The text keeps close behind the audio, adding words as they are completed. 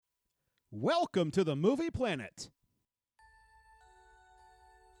Welcome to the Movie Planet.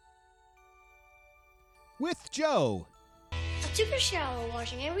 With Joe. I took a shower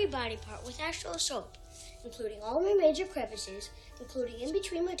washing every body part with Astral soap, including all my major crevices, including in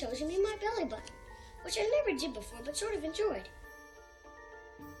between my toes and in my belly button, which I never did before but sort of enjoyed.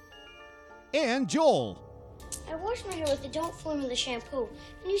 And Joel. I washed my hair with the Don't Formula shampoo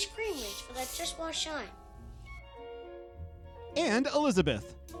and used cream rinse for that just wash shine. And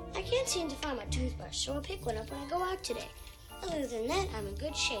Elizabeth. I can't seem to find my toothbrush, so I'll pick one up when I go out today. Other than that, I'm in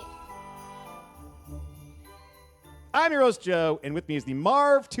good shape. I'm your host, Joe, and with me is the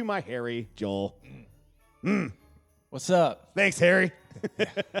Marv to my Harry, Joel. What's up? Thanks, Harry.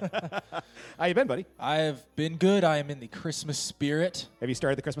 How you been, buddy? I've been good. I am in the Christmas spirit. Have you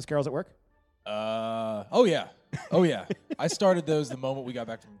started the Christmas carols at work? Oh yeah. I started those the moment we got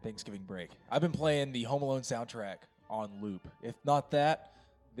back from Thanksgiving break. I've been playing the Home Alone soundtrack on loop. If not that,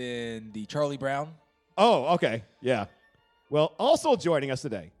 then the Charlie Brown. Oh, okay. Yeah. Well, also joining us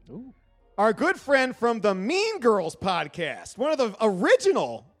today, our good friend from the Mean Girls podcast, one of the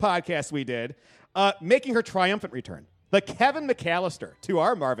original podcasts we did, making her triumphant return, the Kevin McAllister to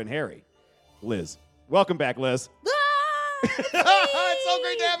our Marvin Harry, Liz. Welcome back, Liz. It's so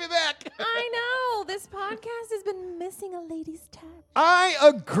great to have you back. I know. This podcast has been missing a lady's touch. I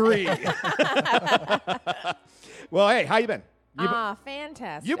agree. Well, hey, how you been?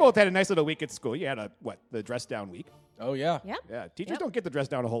 Fantastic. You both had a nice little week at school. You had the dress down week. Oh yeah. Yep. Yeah, teachers Yep. don't get the dress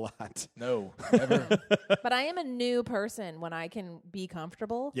down a whole lot. No, never. But I am a new person when I can be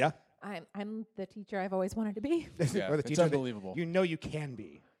comfortable. Yeah. I'm the teacher I've always wanted to be. Yeah, Or the it's teacher that unbelievable. you know you can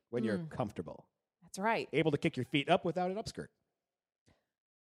be when you're comfortable. That's right. Able to kick your feet up without an upskirt.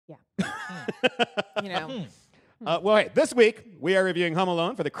 Yeah. You know. Well, hey, this week we are reviewing Home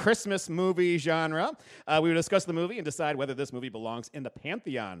Alone for the Christmas movie genre. We will discuss the movie and decide whether this movie belongs in the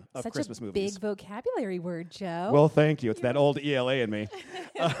pantheon of Such Christmas a movies. big vocabulary word, Joe. Well, thank you. It's that old ELA in me.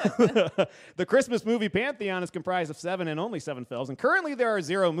 The Christmas movie pantheon is comprised of 7 and only 7 films, and currently there are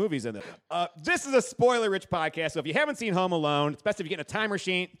 0 movies in it. This is a spoiler-rich podcast, so if you haven't seen Home Alone, it's best if you get in a time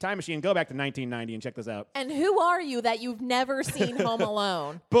machine, go back to 1990 and check this out. And who are you that you've never seen Home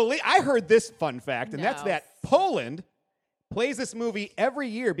Alone? I heard this fun fact, and that's No. that Poland plays this movie every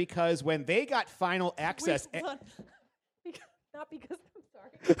year because when they got final access... Not because I'm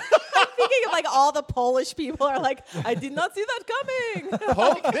sorry. I'm thinking of like all the Polish people are like, I did not see that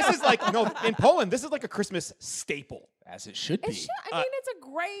coming. This is in Poland, this is like a Christmas staple. As it should be. It's a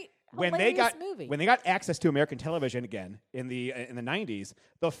great, When hilarious movie. they got access to American television again in the 90s,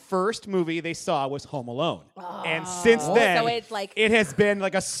 the first movie they saw was Home Alone. And since then, So it's like- it has been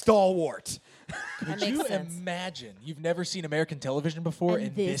like a stalwart. That Could you makes sense. imagine? You've never seen American television before, And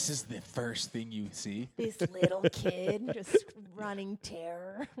and this- this is the first thing you see. This little kid just running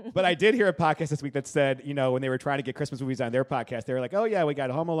terror. But I did hear a podcast this week that said, when they were trying to get Christmas movies on their podcast, they were like, oh, yeah, we got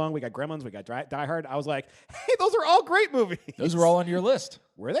Home Alone, we got Gremlins, we got Die Hard. I was like, hey, those are all great movies. Those were all on your list,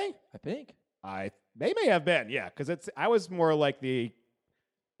 Were they? I think. They may have been, yeah, because I was more like the,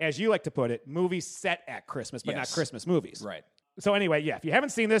 as you like to put it, movies set at Christmas, but not Yes. Christmas movies. Right. So anyway, yeah, if you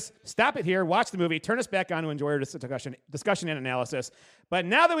haven't seen this, stop it here, watch the movie, turn us back on to enjoy our discussion and analysis. But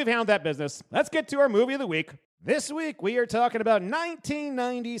now that we've handled that business, let's get to our movie of the week. This week, we are talking about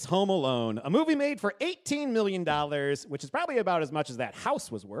 1990's Home Alone, a movie made for $18 million, which is probably about as much as that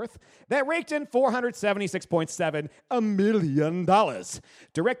house was worth, that raked in $476.7 million.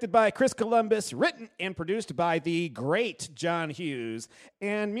 Directed by Chris Columbus, written and produced by the great John Hughes,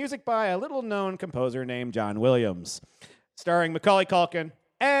 and music by a little-known composer named John Williams. Starring Macaulay Culkin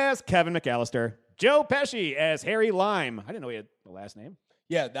as Kevin McAllister, Joe Pesci as Harry Lime. I didn't know he had the last name.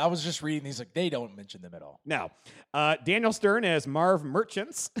 Yeah, I was just reading these, like, they don't mention them at all. No. Daniel Stern as Marv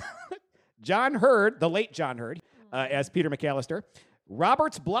Merchants. John Hurd, the late John Hurd, as Peter McAllister.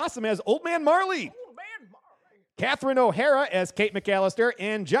 Roberts Blossom as Old Man Marley. Catherine O'Hara as Kate McAllister.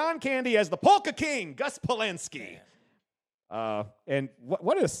 And John Candy as the Polka King, Gus Polanski. And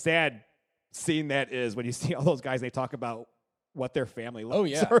what a sad scene that is when you see all those guys, they talk about what their family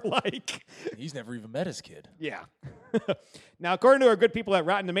lives are like. He's never even met his kid. Yeah. Now, according to our good people at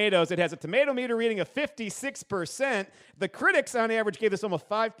Rotten Tomatoes, it has a tomato meter reading of 56%. The critics, on average, gave this film a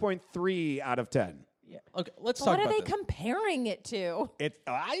 5.3 out of 10. Yeah. Okay, let's But talk what are about they this. comparing it to?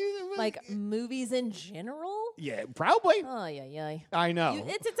 Like movies in general? Yeah, probably. Oh, yeah. I know.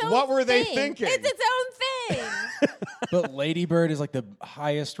 It's its own What were they thing. thinking? It's its own thing. But Lady Bird is like the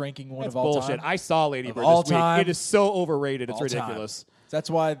highest ranking one That's of all bullshit. time. I saw Lady Of Bird all this week. time. It is so overrated. It's All time. ridiculous. That's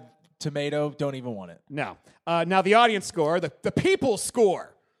why Tomato don't even want it. No. Now, the audience score, the people's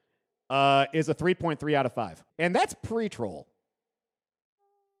score, is a 3.3 out of 5. And that's pre-troll.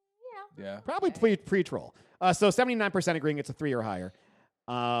 Yeah. Probably pre-troll. So 79% agreeing it's a 3 or higher.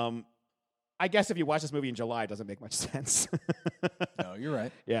 I guess if you watch this movie in July, it doesn't make much sense. No, you're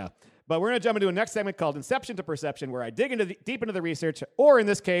right. Yeah. But we're going to jump into a next segment called Inception to Perception, where I dig deep into the research, or in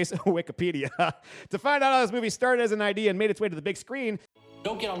this case, Wikipedia, to find out how this movie started as an idea and made its way to the big screen.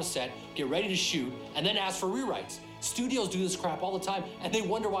 Don't get on the set, get ready to shoot, and then ask for rewrites. Studios do this crap all the time, and they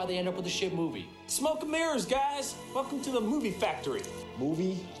wonder why they end up with a shit movie. Smoke and mirrors, guys. Welcome to the movie factory.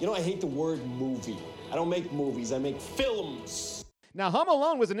 Movie? You know, I hate the word movie. I don't make movies, I make films. Now, Home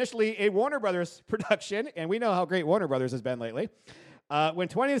Alone was initially a Warner Brothers production, and we know how great Warner Brothers has been lately. When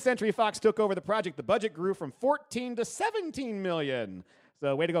 20th Century Fox took over the project, the budget grew from 14 to 17 million.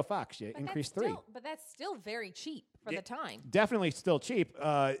 So, way to go, Fox. You increased 3. But that's still very cheap for the time. Definitely still cheap.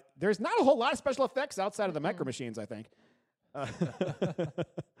 There's not a whole lot of special effects outside of the Micro Machines, I think.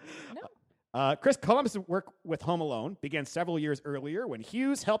 No. Chris Columbus' work with Home Alone began several years earlier when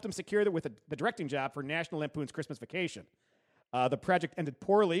Hughes helped him secure the directing job for National Lampoon's Christmas Vacation. The project ended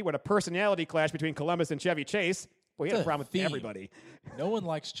poorly when a personality clash between Columbus and Chevy Chase. Well, he had a problem with everybody. No one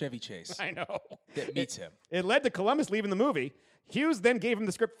likes Chevy Chase. I know. That meets him. It led to Columbus leaving the movie. Hughes then gave him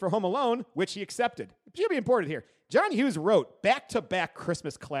the script for Home Alone, which he accepted. It should be important here. John Hughes wrote back-to-back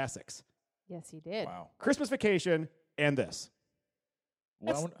Christmas classics. Yes, he did. Wow. Christmas Vacation and this.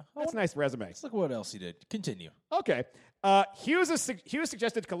 Well, That's a nice resume. Let's look what else he did. Continue. Okay. Hughes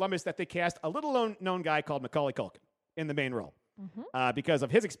suggested to Columbus that they cast a little-known guy called Macaulay Culkin in the main role because of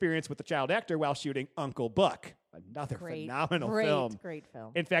his experience with the child actor while shooting Uncle Buck, another phenomenal film. Great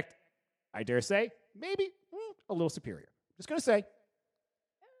film. In fact, I dare say, maybe a little superior. Just going to say.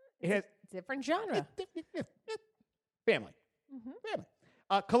 It has Different genre. family. Family.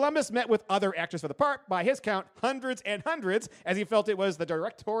 Columbus met with other actors for the part, by his count, hundreds and hundreds, as he felt it was the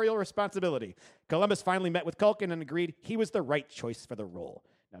directorial responsibility. Columbus finally met with Culkin and agreed he was the right choice for the role.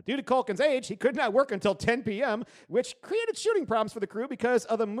 Now, due to Culkin's age, he could not work until 10 p.m., which created shooting problems for the crew because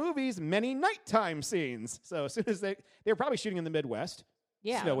of the movie's many nighttime scenes. So as soon as they were probably shooting in the Midwest.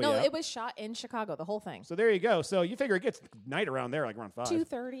 Yeah. Snowy No, out. it was shot in Chicago, the whole thing. So there you go. So you figure it gets night around there, like around 5.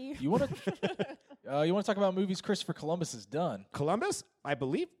 2:30. You want to talk about movies Christopher Columbus has done? Columbus, I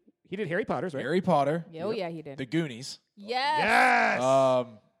believe, he did Harry Potter's, right? Harry Potter. Oh, yeah, he did. The Goonies. Yes. Yes!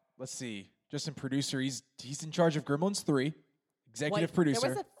 Let's see. Just in producer, he's in charge of Gremlins 3. Executive Wait, producer. There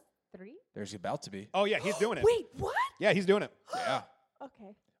was a 3? There's about to be. Oh, yeah, he's doing it. Wait, what? Yeah, he's doing it. Yeah.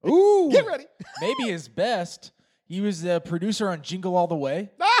 Okay. Ooh. Get ready. Maybe his best. He was the producer on Jingle All the Way.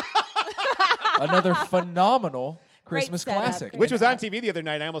 Another phenomenal Christmas setup, classic. great Which was on TV the other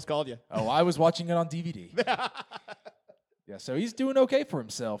night. I almost called you. Oh, I was watching it on DVD. Yeah, so he's doing okay for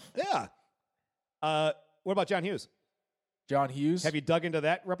himself. Yeah. What about John Hughes? John Hughes. Have you dug into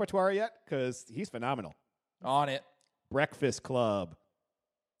that repertoire yet? Because he's phenomenal. On it. Breakfast Club.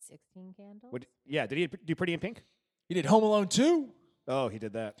 16 Candles. Did he do Pretty in Pink? He did Home Alone 2. Oh, he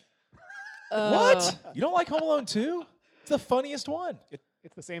did that. What? You don't like Home Alone 2? It's the funniest one.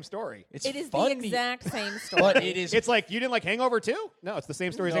 It's the same story. It's It is funny, the exact same story. but it is. It's like, you didn't like Hangover 2? No, it's the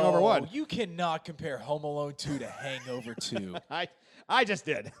same story as No, Hangover 1. You cannot compare Home Alone 2 to Hangover 2. I just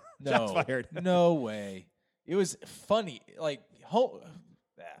did. Shots No, fired. no way. It was funny. Like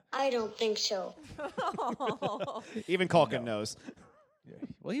I don't think so. Even Culkin knows.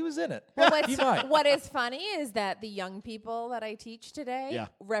 Well, he was in it. Well, He might. what is funny is that the young people that I teach today Yeah.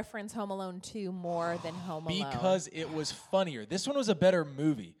 reference Home Alone 2 more than Home Alone. Because it was funnier. This one was a better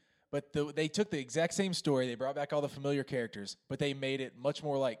movie, but they took the exact same story. They brought back all the familiar characters, but they made it much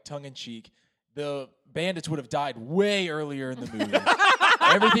more like tongue-in-cheek. The bandits would have died way earlier in the movie.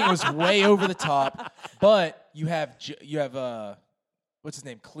 Everything was way over the top, but you have what's his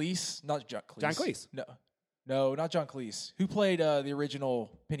name? Cleese? Not John Cleese. John Cleese. No, not John Cleese. Who played the original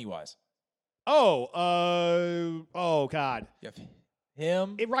Pennywise? Oh, God. You have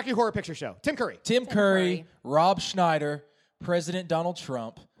him, Rocky Horror Picture Show. Tim Curry. Tim Curry, Curry. Rob Schneider, President Donald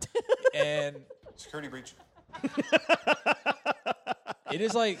Trump, and Security breach. it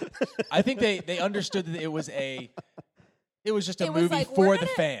is like I think they understood that it was just a It was movie like, for we're the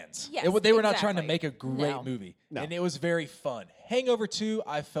gonna- fans. Yes, They were not trying to exactly. make a great No. movie, No. and it was very fun. Hangover 2,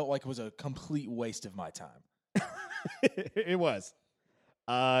 I felt like it was a complete waste of my time. It was.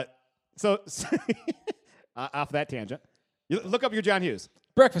 Off that tangent, you look up your John Hughes.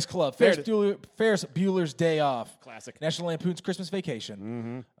 Breakfast Club, There Ferris Bueller's Day Off, Classic. National Lampoon's Christmas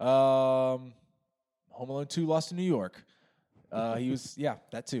Vacation, Home Alone 2, Lost in New York. He was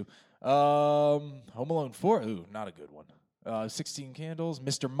that too. Home Alone 4, ooh, not a good one. 16 Candles,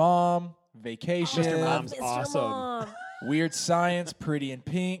 Mr. Mom, Vacation, Mr. Mom's Mr. awesome. Mom. Weird Science, Pretty in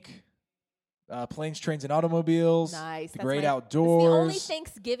Pink. Planes, Trains, and Automobiles. Nice. The That's Great my- Outdoors. It's the only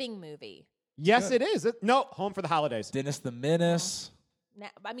Thanksgiving movie. Yes, it is. No, Home for the Holidays. Dennis the Menace.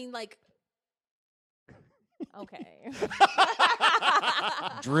 I mean, like, okay.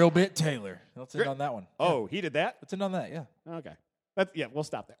 Drill Bit Taylor. Let's end on that one. Oh, he did that? Let's end on that, yeah. Okay. Yeah, we'll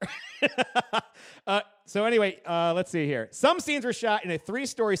stop there. So anyway, let's see here. Some scenes were shot in a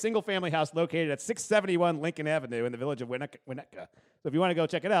 3-story single-family house located at 671 Lincoln Avenue in the village of Winnetka. So if you want to go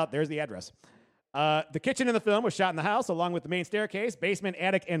check it out, there's the address. The kitchen in the film was shot in the house, along with the main staircase, basement,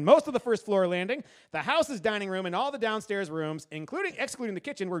 attic, and most of the first floor landing. The house's dining room and all the downstairs rooms, excluding the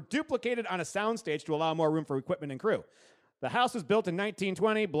kitchen, were duplicated on a soundstage to allow more room for equipment and crew. The house was built in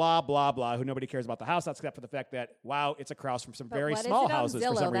 1920, blah, blah, blah. Who nobody cares about the house, except for the fact that, wow, it's across from some very small houses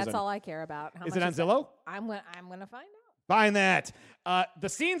for some reason. That's all I care about. How Is much it on Zillow? I'm gonna find out. Find that. The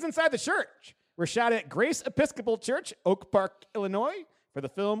scenes inside the church were shot at Grace Episcopal Church, Oak Park, Illinois, for the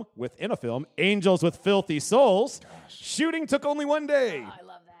film within a film, Angels with Filthy Souls. Shooting took only 1 day. I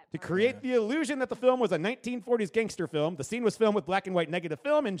love that. To create the illusion that the film was a 1940s gangster film, the scene was filmed with black and white negative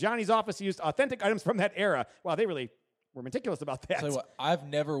film, and Johnny's office used authentic items from that era. Wow, they really were meticulous about that. Tell you what, I've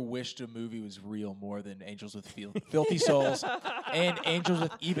never wished a movie was real more than Angels with Filthy Souls and Angels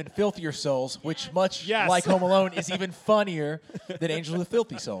with Even Filthier Souls, which much like Home Alone is even funnier than Angels with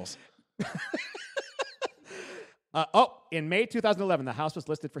Filthy Souls. In May 2011, the house was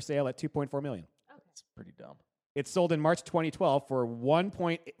listed for sale at $2.4 million. That's pretty dumb. It sold in March 2012 for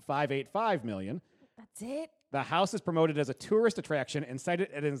 $1.585 million. That's it. The house is promoted as a tourist attraction and cited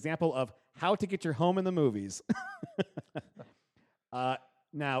as an example of how to get your home in the movies.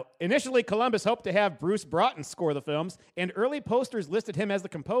 Now, initially, Columbus hoped to have Bruce Broughton score the films, and early posters listed him as the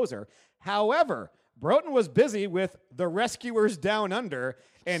composer. However, Broughton was busy with The Rescuers Down Under,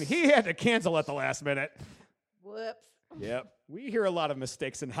 and he had to cancel at the last minute. Whoops. Yep. We hear a lot of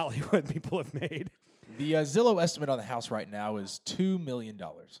mistakes in Hollywood people have made. The Zillow estimate on the house right now is $2 million.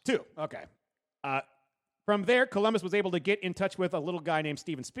 2, okay. From there, Columbus was able to get in touch with a little guy named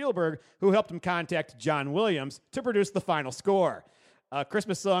Steven Spielberg, who helped him contact John Williams to produce the final score.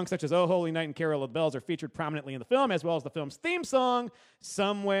 Christmas songs such as Oh Holy Night and Carol of Bells are featured prominently in the film, as well as the film's theme song,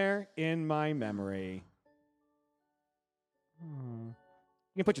 Somewhere in My Memory. You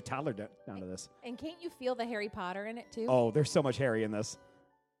can put your toddler down to this. And can't you feel the Harry Potter in it too? Oh, there's so much Harry in this.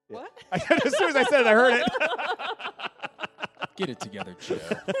 What? As soon as I said it, I heard it. Get it together, Joe.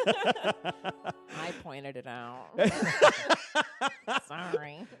 I pointed it out.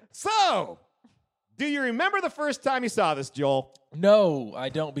 Sorry. So, do you remember the first time you saw this, Joel? No, I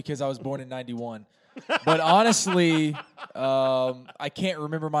don't, because I was born in 91. But honestly, I can't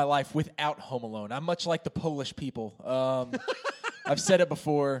remember my life without Home Alone. I'm much like the Polish people. I've said it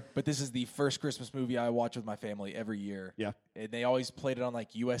before, but this is the first Christmas movie I watch with my family every year. Yeah. And they always played it on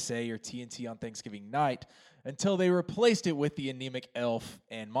like USA or TNT on Thanksgiving night until they replaced it with the anemic Elf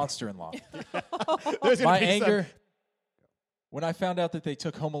and Monster-in-Law. My anger, when I found out that they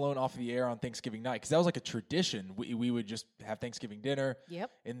took Home Alone off the air on Thanksgiving night, because that was like a tradition. We would just have Thanksgiving dinner.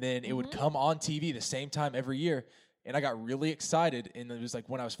 Yep. And then it would come on TV the same time every year. And I got really excited, and it was like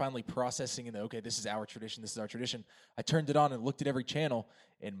when I was finally processing, and okay, this is our tradition, I turned it on and looked at every channel,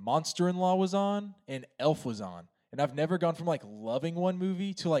 and Monster-in-Law was on, and Elf was on. And I've never gone from like loving one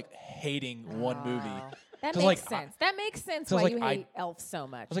movie to like hating one movie. That So, makes like, sense. That makes sense so, why like, you I- hate Elf so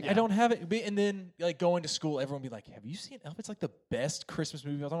much. I was like, I don't have it. And then, like, going to school, everyone would be like, have you seen Elf? It's like the best Christmas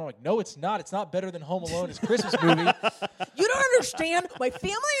movie. I'm like, no, it's not. It's not better than Home Alone. It's a Christmas movie. You don't understand. My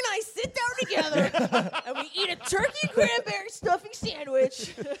family and I sit down together and we eat a turkey cranberry stuffing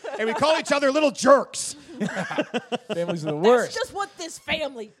sandwich. And we call each other little jerks. Families are the That's worst. just what this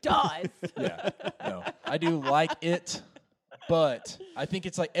family does. Yeah. No, I do like it, but I think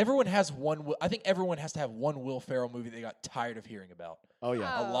it's like everyone has one. I think everyone has to have one Will Ferrell movie they got tired of hearing about. Oh,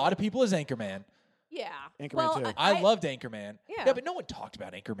 yeah. A lot of people is Anchorman. Yeah. Anchorman 2. I loved Anchorman. Yeah. But no one talked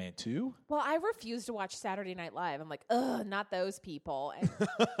about Anchorman 2. Well, I refuse to watch Saturday Night Live. I'm like, ugh, not those people. And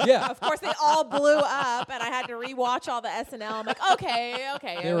Yeah. of course, they all blew up, and I had to rewatch all the SNL. I'm like, okay,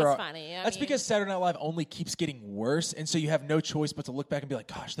 it was funny. That's because Saturday Night Live only keeps getting worse, and so you have no choice but to look back and be like,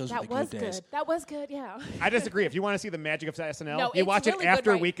 gosh, those were that the was good days. good. That was good, yeah. I disagree. If you want to see the magic of SNL, No, you it's watch really it good,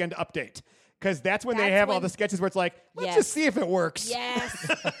 after right? Weekend Update. Because that's when they That's have all when- the sketches where it's like, let's Yes. just see if it works. Yes.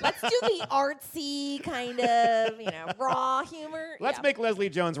 Let's do the artsy kind of, raw humor. Let's Yeah. make Leslie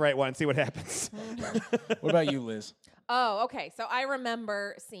Jones write one and see what happens. What about you, Liz? Oh, okay. So I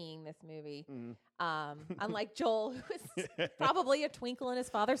remember seeing this movie. Unlike Joel, who was probably a twinkle in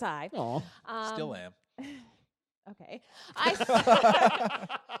his father's eye. Aw. Still am. Okay. I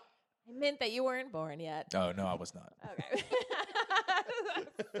meant that you weren't born yet. Oh, no, I was not. Okay.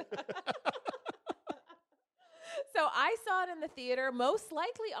 So I saw it in the theater, most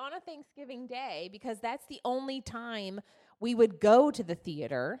likely on a Thanksgiving Day, because that's the only time we would go to the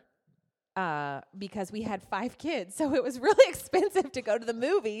theater. Because we had 5 kids, so it was really expensive to go to the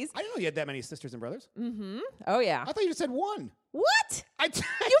movies. I didn't know you had that many sisters and brothers. Mm-hmm. Oh yeah. I thought you just had one. What?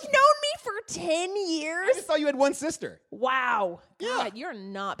 You've You've known me for 10 years? I just thought you had one sister. Wow. Yeah. God, you're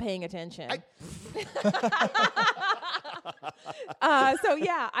not paying attention. So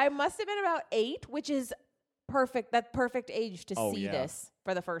yeah, I must have been about 8, which is perfect. That perfect age to see this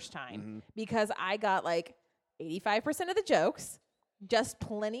for the first time, because I got like 85% of the jokes, just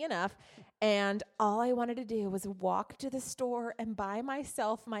plenty enough. And all I wanted to do was walk to the store and buy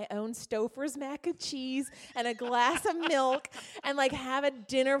myself my own Stouffer's mac and cheese and a glass of milk and like have a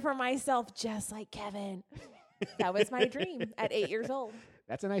dinner for myself just like Kevin. That was my dream at 8 years old.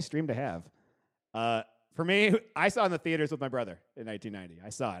 That's a nice dream to have. For me, I saw it in the theaters with my brother in 1990. I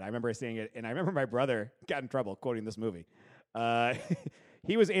saw it. I remember seeing it, and I remember my brother got in trouble quoting this movie.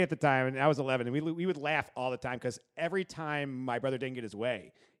 He was 8 at the time, and I was 11, and we would laugh all the time because every time my brother didn't get his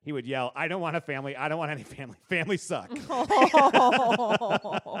way, he would yell, "I don't want a family. I don't want any family. Families suck."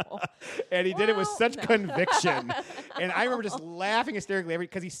 And he did it with such conviction. And I remember just laughing hysterically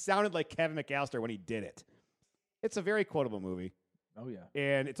because he sounded like Kevin McAllister when he did it. It's a very quotable movie. Oh, yeah.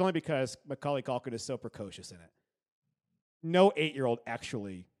 And it's only because Macaulay Culkin is so precocious in it. No 8-year-old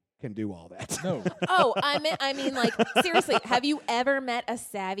actually can do all that. No. Oh, I mean, like, seriously, have you ever met a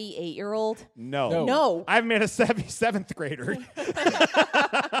savvy 8-year-old? No. No. I've met a savvy 7th grader.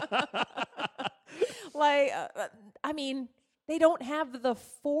 Like, I mean, they don't have the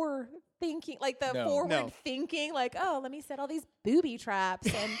forward thinking, like, oh, let me set all these booby traps,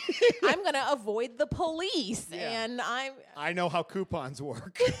 and I'm going to avoid the police, and I know how coupons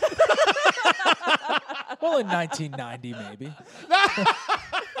work. Well, in 1990, maybe.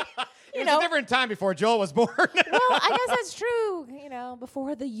 It was a different time before Joel was born. Well, I guess that's true. You know,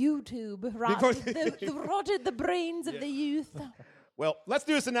 before the YouTube rotted the brains of the youth. Well, let's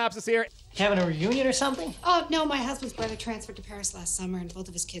do a synopsis here. Having a reunion or something? Oh, no, my husband's brother transferred to Paris last summer, and both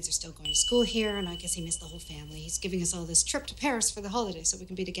of his kids are still going to school here, and I guess he missed the whole family. He's giving us all this trip to Paris for the holidays so we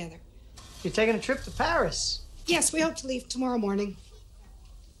can be together. You're taking a trip to Paris? Yes, we hope to leave tomorrow morning.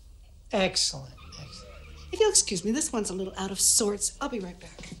 Excellent. If you'll excuse me, this one's a little out of sorts. I'll be right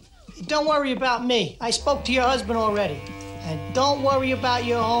back. Don't worry about me. I spoke to your husband already. And don't worry about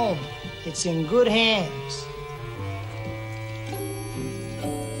your home. It's in good hands.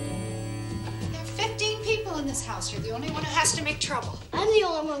 There are 15 people in this house. You're the only one who has to make trouble. I'm the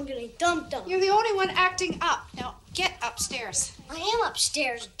only one getting dumped on. You're the only one acting up. Now, get upstairs. I am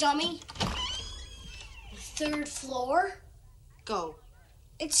upstairs, dummy. The 3rd floor? Go.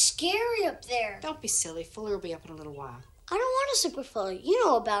 It's scary up there. Don't be silly. Fuller will be up in a little while. I don't want to sleep with Fuller. You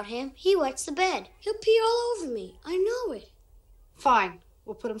know about him. He wets the bed. He'll pee all over me. I know it. Fine.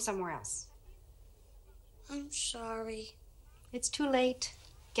 We'll put him somewhere else. I'm sorry. It's too late.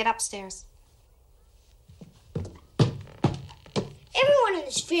 Get upstairs. Everyone in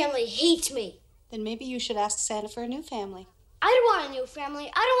this family hates me. Then maybe you should ask Santa for a new family. I don't want a new family.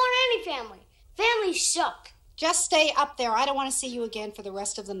 I don't want any family. Families suck. Just stay up there. I don't want to see you again for the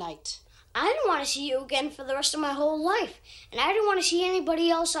rest of the night. I don't want to see you again for the rest of my whole life. And I don't want to see anybody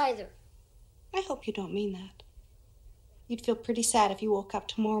else either. I hope you don't mean that. You'd feel pretty sad if you woke up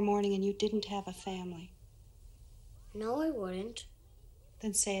tomorrow morning and you didn't have a family. No, I wouldn't.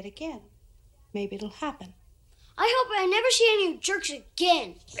 Then say it again. Maybe it'll happen. I hope I never see any of you jerks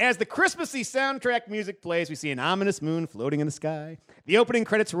again. As the Christmassy soundtrack music plays, we see an ominous moon floating in the sky. The opening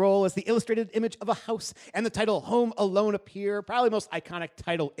credits roll as the illustrated image of a house and the title Home Alone appear. Probably the most iconic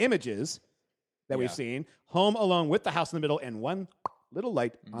title images that we've seen. Home Alone with the house in the middle and one little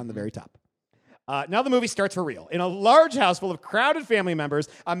light on the very top. Now the movie starts for real. In a large house full of crowded family members,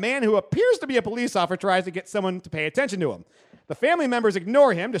 a man who appears to be a police officer tries to get someone to pay attention to him. The family members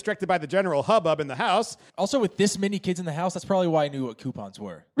ignore him, distracted by the general hubbub in the house. Also, with this many kids in the house, that's probably why I knew what coupons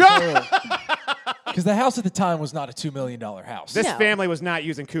were. Because the house at the time was not a $2 million house. This family was not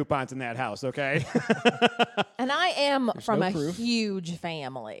using coupons in that house, okay? And I am from no a proof. huge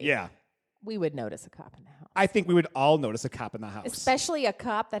family. Yeah. We would notice a cop in the house. I think we would all notice a cop in the house. Especially a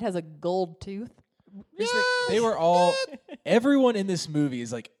cop that has a gold tooth. They were all... Everyone in this movie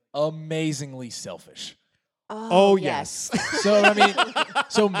is, like, amazingly selfish. Oh, yes. So, I mean,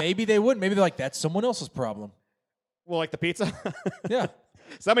 so maybe they wouldn't. Maybe they're like, that's someone else's problem. Well, like the pizza? Yeah.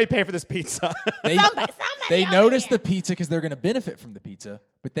 Somebody pay for this pizza. They notice the pizza because they're going to benefit from the pizza,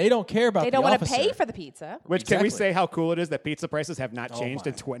 but they don't care about They the don't want to officer. pay for the pizza. Which, can we Exactly. say how cool it is that pizza prices have not changed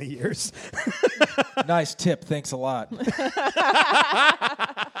in my. 20 years? Nice tip. Thanks a lot.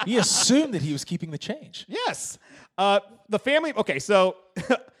 He assumed that he was keeping the change. Yes. The family. Okay, so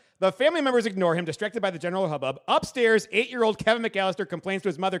the family members ignore him, distracted by the general hubbub. Upstairs, 8-year-old Kevin McAllister complains to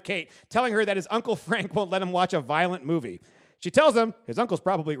his mother, Kate, telling her that his Uncle Frank won't let him watch a violent movie. She tells him his uncle's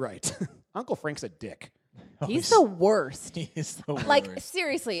probably right. Uncle Frank's a dick. He's the worst. He is the worst. Like,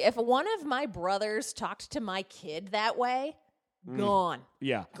 seriously, if one of my brothers talked to my kid that way, gone.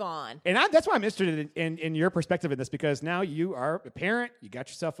 Yeah. Gone. And that's why I'm interested in your perspective in this, because now you are a parent. You got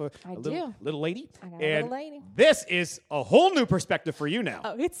yourself a little lady. I got a little lady. This is a whole new perspective for you now.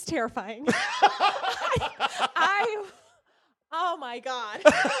 Oh, it's terrifying. Oh my God.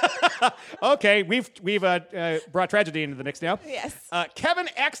 Okay, we've brought tragedy into the mix now. Yes. Kevin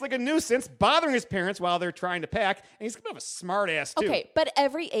acts like a nuisance, bothering his parents while they're trying to pack, and he's kind of a smart ass too. Okay, but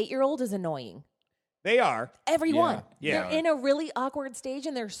every 8-year-old is annoying. They are. Everyone. Yeah. They're in a really awkward stage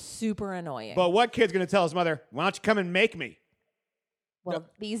and they're super annoying. But what kid's going to tell his mother, why don't you come and make me? Well,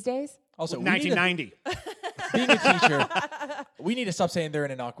 these days? Also, 1990. Being a teacher, we need to stop saying they're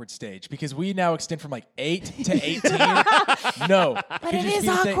in an awkward stage because we now extend from like 8 to 18. No. But it is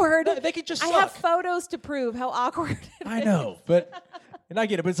awkward. They could just I suck. have photos to prove how awkward it I know, and I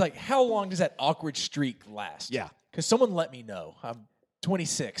get it, but it's like, how long does that awkward streak last? Yeah. Because someone let me know. I'm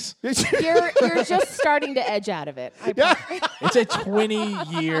 26. You're just starting to edge out of it. It's a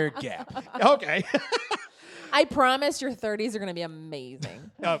 20-year gap. Okay. I promise your 30s are going to be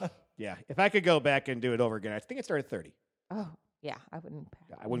amazing. Yeah. If I could go back and do it over again, I think it started 30. Oh, yeah. I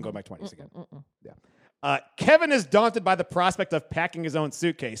wouldn't go back 20s again. Yeah. Kevin is daunted by the prospect of packing his own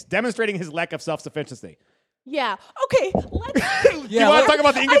suitcase, demonstrating his lack of self-sufficiency. Yeah. Okay. Let's. You want to talk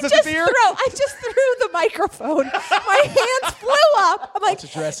about the inconsistency here? I just threw the microphone. My hands flew up. I'm like, Let's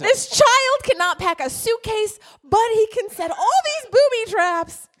address it. this child cannot pack a suitcase, but he can set all these booby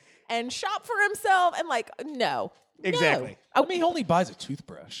traps and shop for himself. And like, no. Exactly. I mean, he only buys a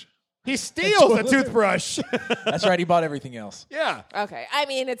toothbrush. He steals a toothbrush. That's right. He bought everything else. Yeah. Okay. I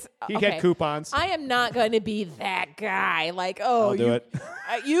mean, it's. He okay. had coupons. I am not going to be that guy. Like, oh, I'll do it.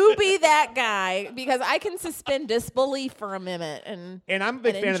 You be that guy because I can suspend disbelief for a minute. And I'm a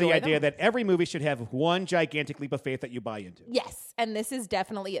big fan of the enjoy idea them. that every movie should have one gigantic leap of faith that you buy into. Yes. And this is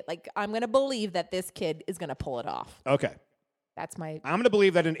definitely it. Like, I'm going to believe that this kid is going to pull it off. Okay. That's my. I'm going to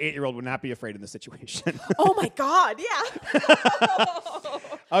believe that an 8-year-old would not be afraid in this situation. Oh my God! Yeah.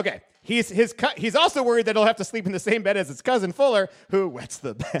 Okay. He's also worried that he'll have to sleep in the same bed as his cousin Fuller, who wets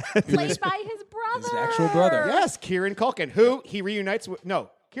the bed. Played by his brother. His actual brother. Yes, Kieran Culkin, who he reunites with. No,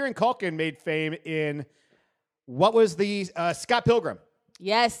 Kieran Culkin made fame in what was the Scott Pilgrim.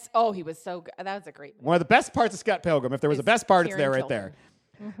 Yes. Oh, he was so good. That was a great movie. One of the best parts of Scott Pilgrim. If there was a best part, it's there right there.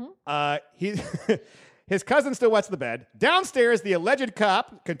 Mm-hmm. His cousin still wets the bed. Downstairs, the alleged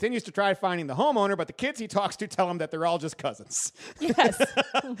cop continues to try finding the homeowner, but the kids he talks to tell him that they're all just cousins. Yes.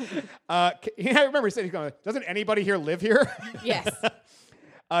 I remember he said, doesn't anybody here live here? Yes.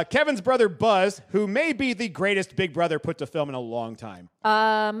 Kevin's brother, Buzz, who may be the greatest Big Brother put to film in a long time.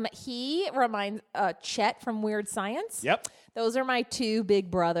 He reminds Chet from Weird Science. Yep. Those are my two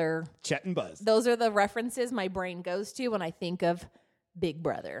Big Brother. Chet and Buzz. Those are the references my brain goes to when I think of Big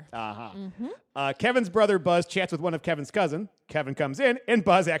Brother. Kevin's brother, Buzz, chats with one of Kevin's cousin. Kevin comes in, and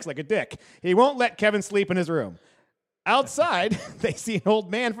Buzz acts like a dick. He won't let Kevin sleep in his room. Outside, they see an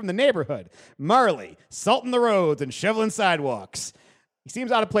old man from the neighborhood, Marley, salting the roads and shoveling sidewalks. He seems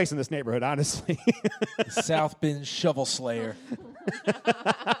out of place in this neighborhood, honestly. South Bend Shovel Slayer.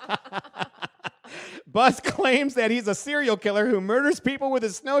 Buzz claims that he's a serial killer who murders people with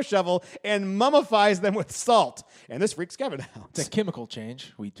his snow shovel and mummifies them with salt. And this freaks Kevin out. It's a chemical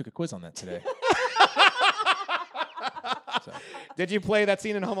change. We took a quiz on that today. Did you play that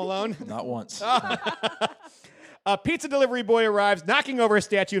scene in Home Alone? Not once. A pizza delivery boy arrives, knocking over a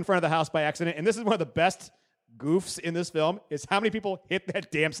statue in front of the house by accident. And this is one of the best goofs in this film, is how many people hit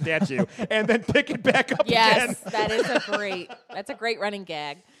that damn statue and then pick it back up again. Yes, that's a great running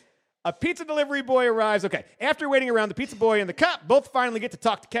gag. A pizza delivery boy arrives. Okay, after waiting around, the pizza boy and the cop both finally get to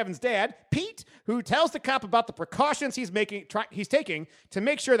talk to Kevin's dad, Pete, who tells the cop about the precautions he's taking to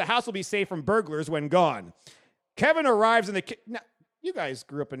make sure the house will be safe from burglars when gone. Kevin arrives in the... Now, you guys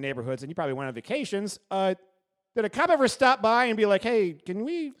grew up in neighborhoods, and you probably went on vacations. Did a cop ever stop by and be like, hey, can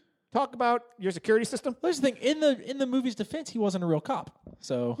we talk about your security system? Well, here's the thing. In the movie's defense, he wasn't a real cop.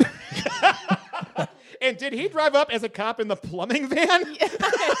 So... And did he drive up as a cop in the plumbing van?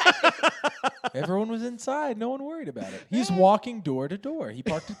 Everyone was inside. No one worried about it. He's walking door to door. He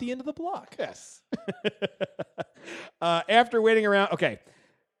parked at the end of the block. Yes. After waiting around, okay.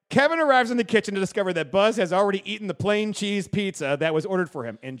 Kevin arrives in the kitchen to discover that Buzz has already eaten the plain cheese pizza that was ordered for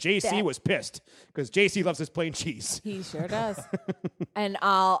him. And JC was pissed because JC loves his plain cheese. He sure does. And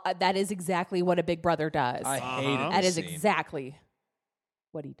that is exactly what a big brother does. I hated That this is scene. exactly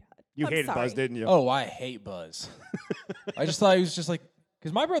what he does. You I'm hated sorry. Buzz, didn't you? Oh, I hate Buzz. I just thought he was just like,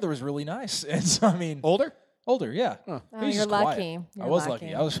 because my brother was really nice. And so, I mean. Older? Older, yeah. Oh, He was you're just quiet. lucky. I You're was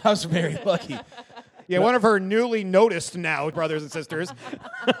lucky. lucky. I was very lucky. Yeah, one of her newly noticed now brothers and sisters.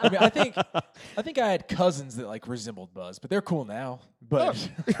 I mean, I think I had cousins that like resembled Buzz, but they're cool now. But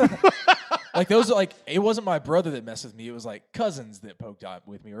like those, like it wasn't my brother that messed with me. It was like cousins that poked out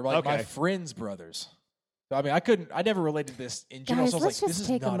with me, or like my friends' brothers. So I mean, I never related this in general. Guys, so I was let's like, just this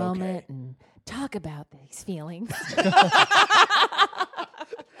take is not a moment okay. and talk about these feelings.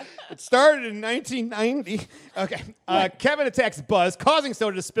 It started in 1990. Okay. Kevin attacks Buzz, causing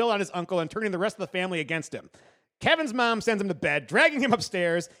soda to spill on his uncle and turning the rest of the family against him. Kevin's mom sends him to bed, dragging him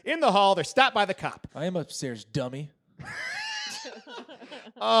upstairs. In the hall, they're stopped by the cop. I am upstairs, dummy.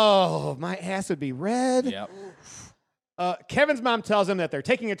 Oh, my ass would be red. Yep. Kevin's mom tells him that they're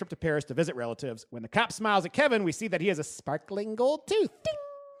taking a trip to Paris to visit relatives. When the cop smiles at Kevin, we see that he has a sparkling gold tooth. Ding!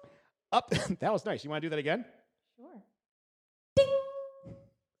 Up. That was nice. You want to do that again? Sure. Ding!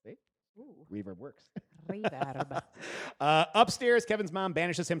 See? Reverb works. Reverb. Upstairs, Kevin's mom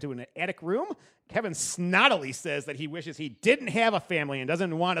banishes him to an attic room. Kevin snottily says that he wishes he didn't have a family and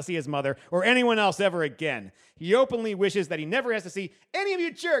doesn't want to see his mother or anyone else ever again. He openly wishes that he never has to see any of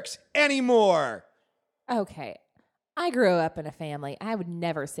you jerks anymore. Okay. I grew up in a family. I would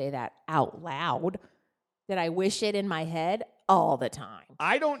never say that out loud. Did I wish it in my head? All the time.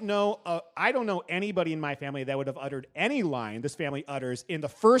 I don't know anybody in my family that would have uttered any line this family utters in the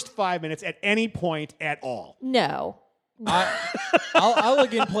first 5 minutes at any point at all. No. I'll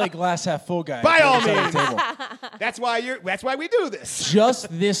again play glass half full guy. By all at the means. table. That's why we do this. Just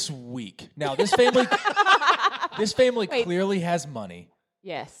this week. Now this family clearly has money.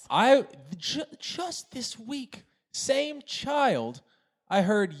 Yes. Just this week, same child I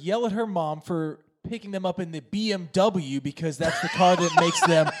heard yell at her mom for picking them up in the BMW because that's the car that makes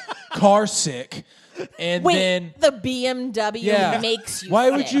them car sick. And Wait, then the BMW makes you Why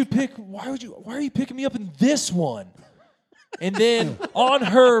are you picking me up in this one? And then on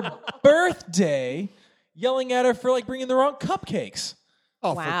her birthday, yelling at her for like bringing the wrong cupcakes.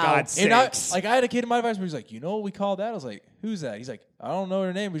 Oh, Wow. for God's And sakes. I had a kid in my advice where he's like, you know what we call that? I was like, who's that? He's like, I don't know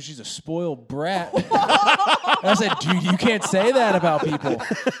her name, but she's a spoiled brat. And I said, dude, you can't say that about people.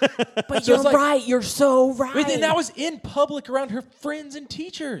 But So you're it's like- right. You're so right. But then that was in public around her friends and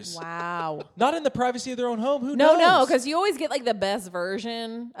teachers. Wow. Not in the privacy of their own home. Who knows? No, because you always get like the best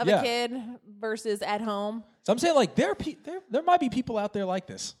version of Yeah. a kid versus at home. So I'm saying like there might be people out there like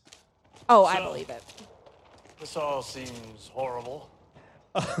this. Oh, I believe it. This all seems horrible.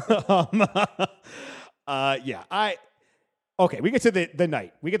 Okay, we get to the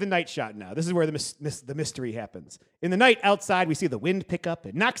night. We get the night shot now. This is where the mystery happens. In the night outside, we see the wind pick up.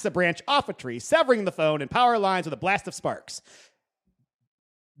 It knocks a branch off a tree, severing the phone and power lines with a blast of sparks.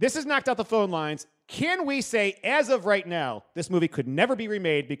 This has knocked out the phone lines. Can we say, as of right now, this movie could never be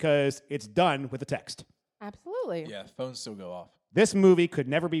remade because it's done with the text? Absolutely. Yeah, phones still go off. This movie could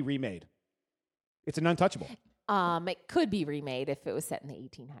never be remade. It's an untouchable. It could be remade if it was set in the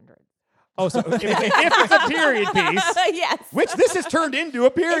 1800s. Oh, so if it's a period piece, Yes. which this has turned into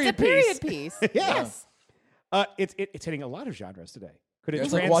a period It's a period piece. Yeah. Yes. It's hitting a lot of genres today. Could it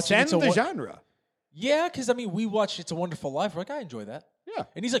It's like watching transcend It's a the Wo- genre? Yeah, because I mean, we watched It's a Wonderful Life. We're like, I enjoy that. Yeah.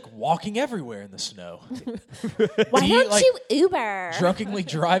 And he's like walking everywhere in the snow, Why He, don't like, you Uber? drunkenly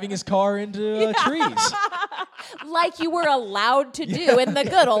driving his car into trees. Like you were allowed to do in the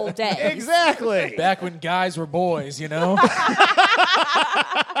good old days. Exactly. Back when guys were boys, you know.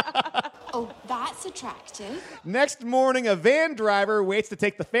 Oh, that's attractive. Next morning, a van driver waits to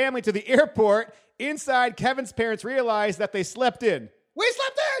take the family to the airport. Inside, Kevin's parents realize that they slept in. We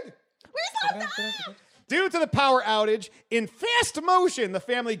slept in! Due to the power outage, in fast motion, the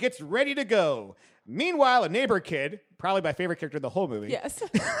family gets ready to go. Meanwhile, a neighbor kid, probably my favorite character in the whole movie, Yes.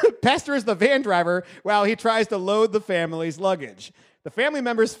 pesters the van driver while he tries to load the family's luggage. The family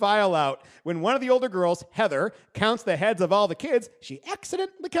members file out. When one of the older girls, Heather, counts the heads of all the kids, she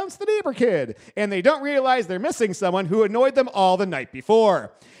accidentally counts the neighbor kid. And they don't realize they're missing someone who annoyed them all the night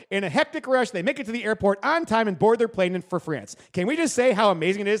before. In a hectic rush, they make it to the airport on time and board their plane for France. Can we just say how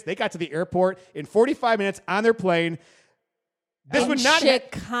amazing it is? They got to the airport in 45 minutes on their plane. This would not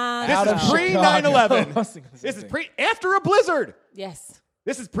Chicago. This is pre Chicago. 9/11. I was thinking the same This is thing. after a blizzard. Yes.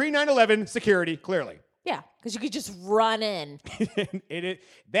 This is pre 9/11 security, clearly. Yeah, because you could just run in.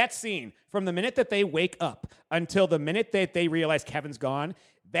 That scene, from the minute that they wake up until the minute that they realize Kevin's gone,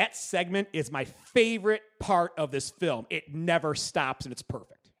 That segment is my favorite part of this film. It never stops, and it's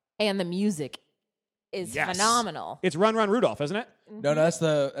perfect. And the music is phenomenal. It's Run, Run, Rudolph, isn't it? No, that's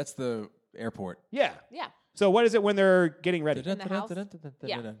the airport. Yeah. Yeah. So what is it when they're getting ready? In the house?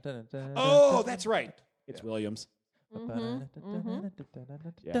 Yeah. Oh, that's right. It's Williams. Yeah.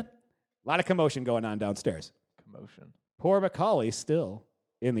 A lot of commotion going on downstairs. Commotion. Poor Macaulay still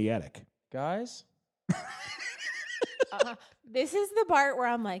in the attic. Guys? This is the part where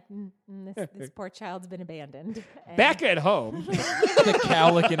I'm like, this poor child's been abandoned. And Back at home, The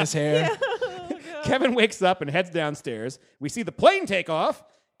cowlick in his hair. Kevin wakes up and heads downstairs. We see the plane take off.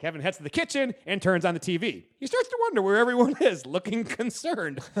 Kevin heads to the kitchen and turns on the TV. He starts to wonder where everyone is, looking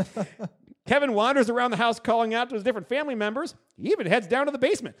concerned. Kevin wanders around the house calling out to his different family members. He even heads down to the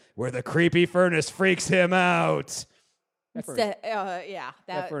basement, where the creepy furnace freaks him out.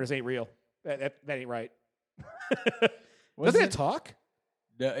 That furnace ain't real. That ain't right. Doesn't it talk?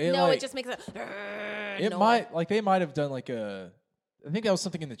 No, it just makes It might, like, they might have done like a. I think that was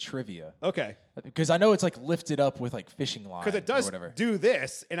something in the trivia. Okay. Because I know it's like lifted up with like fishing line. Because it does or whatever. do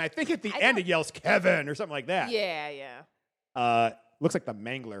this, and I think at the end it yells Kevin or something like that. Yeah. Looks like the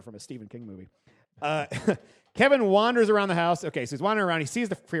Mangler from a Stephen King movie. Kevin wanders around the house. Okay, so he's wandering around. He sees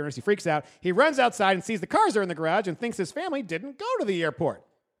the furnace. He freaks out. He runs outside and sees the cars are in the garage and thinks his family didn't go to the airport.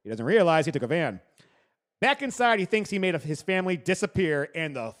 He doesn't realize he took a van. Back inside, he thinks he made his family disappear,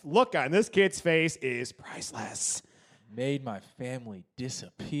 and the look on this kid's face is priceless. Made my family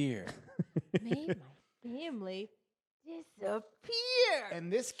disappear. Made my family disappear. And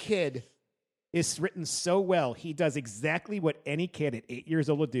this kid is written so well. He does exactly what any kid at 8 years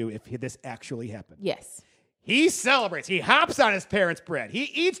old would do if this actually happened. Yes. He celebrates. He hops on his parents' bread. He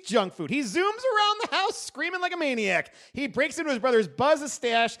eats junk food. He zooms around the house screaming like a maniac. He breaks into his brother's Buzz's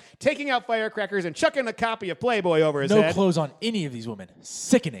stash, taking out firecrackers and chucking a copy of Playboy over his head. No clothes on any of these women.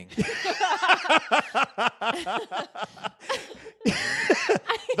 Sickening.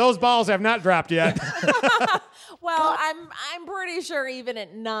 Those balls have not dropped yet. Well, I'm pretty sure even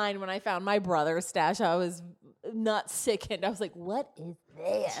at 9 when I found my brother's stash, I was not sickened. I was like, what is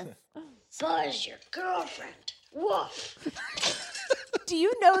this? Buzz, your girlfriend. Woof. Do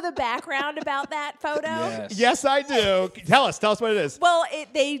you know the background about that photo? Yes. Yes, I do. Tell us what it is. Well,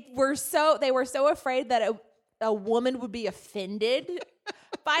 they were so afraid that a woman would be offended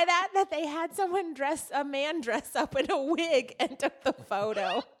by that they had a man dress up in a wig and took the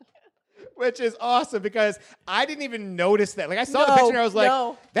photo. Which is awesome because I didn't even notice that. Like I saw the picture and I was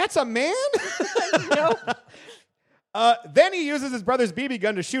like, that's a man? No. Then he uses his brother's BB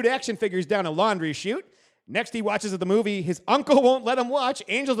gun to shoot action figures down a laundry chute. Next, he watches the movie his uncle won't let him watch,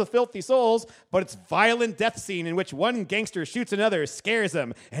 Angels with Filthy Souls, but it's violent death scene in which one gangster shoots another, scares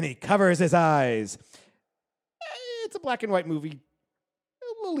him, and he covers his eyes. It's a black and white movie.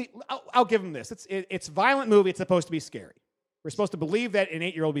 I'll give him this. It's a violent movie. It's supposed to be scary. We're supposed to believe that an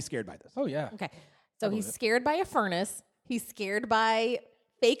 8-year-old will be scared by this. Oh, yeah. Okay. So he's scared by a furnace. He's scared by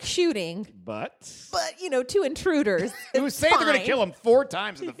fake shooting. But 2 intruders. Who say they're going to kill him 4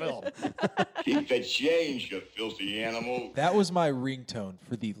 times in the film. Keep the change, you filthy animal. That was my ringtone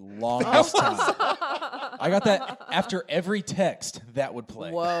for the longest time. I got that after every text that would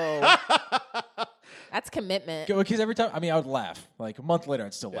play. Whoa. That's commitment. Because every time, I would laugh. Like a month later,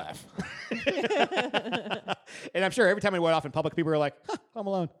 I'd still laugh. And I'm sure every time I went off in public, people were like, Home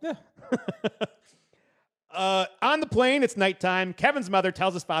Alone. Yeah. On the plane, it's nighttime. Kevin's mother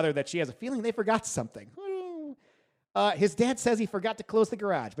tells his father that she has a feeling they forgot something. His dad says he forgot to close the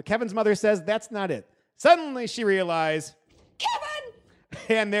garage, but Kevin's mother says that's not it. Suddenly, she realized, Kevin!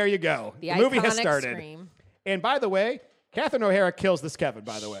 And there you go. The movie has iconic started. scream. And by the way, Catherine O'Hara kills this Kevin,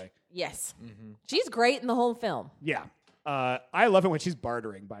 by the way. Yes. Mm-hmm. She's great in the whole film. Yeah. I love it when she's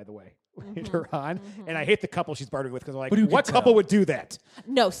bartering, by the way, later on. Mm-hmm. And I hate the couple she's bartering with because I'm like, what couple would do that?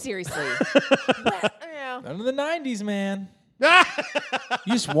 No, seriously. None of the 90s, man.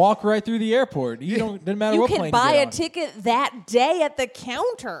 You just walk right through the airport. Doesn't matter what plane you get on. You can buy a ticket that day at the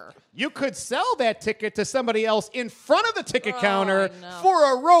counter. You could sell that ticket to somebody else in front of the ticket counter for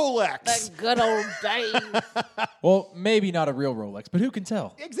a Rolex. The good old days. Well, maybe not a real Rolex, but who can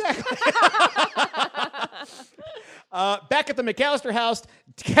tell? Exactly. Back at the McAllister house,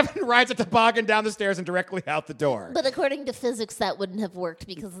 Kevin rides a toboggan down the stairs and directly out the door. But according to physics, that wouldn't have worked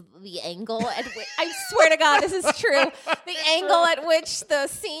because of the angle at which... I swear to God, this is true. The angle at which the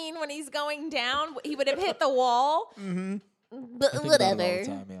scene when he's going down, he would have hit the wall. Mm-hmm. But whatever. All the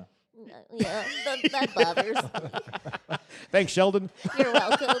time, yeah. Yeah, that bothers. Thanks, Sheldon. You're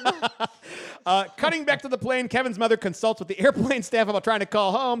welcome. Cutting back to the plane, Kevin's mother consults with the airplane staff about trying to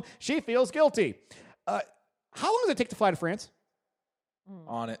call home. She feels guilty. How long does it take to fly to France?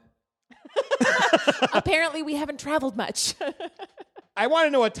 On it. Apparently, we haven't traveled much. I want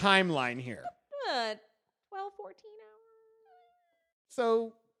to know a timeline here. 12, 14 hours.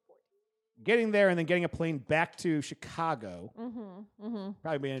 So, getting there and then getting a plane back to Chicago.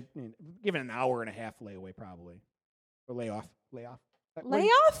 Probably given an hour and a half layaway, probably. Or layoff.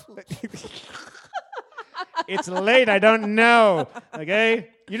 Layoff? It's late. I don't know. Okay?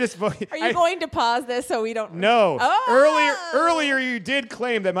 You just. Are you going to pause this so we don't? No. Oh! Earlier, you did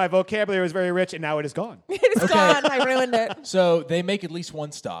claim that my vocabulary was very rich, and now it is gone. It is gone. I ruined it. So they make at least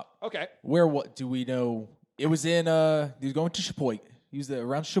one stop. Okay. Where? What do we know? It was in. He was going to Sheboygan. He was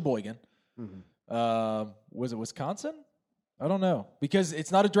around Sheboygan. Was it Wisconsin? I don't know because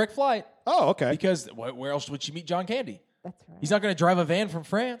it's not a direct flight. Oh, okay. Because where else would she meet John Candy? That's right. He's not going to drive a van from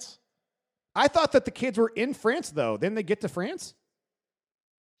France. I thought that the kids were in France, though. Then they get to France?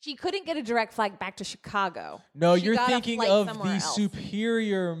 She couldn't get a direct flight back to Chicago. No, She you're got a thinking flight of somewhere the else.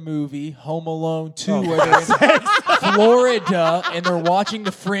 superior movie, Home Alone 2, where they're in Florida and they're watching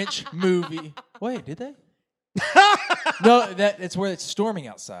the French movie. Wait, did they? No, it's where it's storming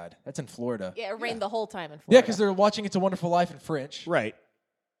outside. That's in Florida. Yeah, it rained the whole time in Florida. Yeah, because they're watching It's a Wonderful Life in French. Right.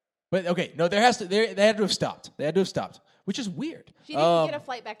 But, okay, no, they had to have stopped. They had to have stopped, which is weird. She didn't get a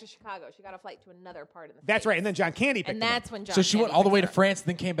flight back to Chicago. She got a flight to another part of the That's States. right. And then John Candy picked And them up. that's when John So she went Candy all the way to picked her France,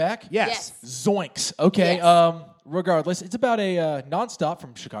 then came back? Yes. Zoinks. Okay. Yes. Regardless, it's about a nonstop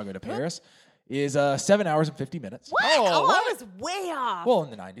from Chicago to Paris. Is 7 hours and 50 minutes. What? Oh, I was way off. Well, in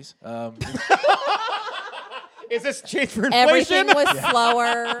the 90s. Is this change for inflation? Everything was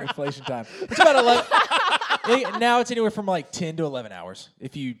slower. Inflation time. It's about 11. Now it's anywhere from like 10 to 11 hours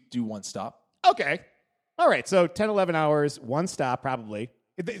if you do one stop. Okay. All right. So 10, 11 hours, one stop probably.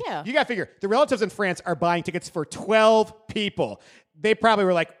 Yeah. You got to figure, the relatives in France are buying tickets for 12 people. They probably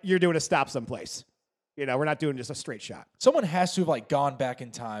were like, you're doing a stop someplace. You know, we're not doing just a straight shot. Someone has to have like gone back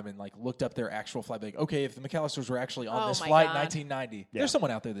in time and like looked up their actual flight. Like, okay, if the McAllisters were actually on this my flight in God. 1990, Yeah. there's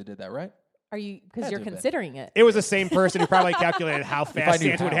someone out there that did that, right? Are you? Because Had you're to have been. considering it. It was the same person who probably calculated how I fast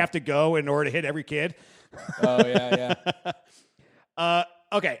knew Santa would how. have to go in order to hit every kid. Oh, yeah.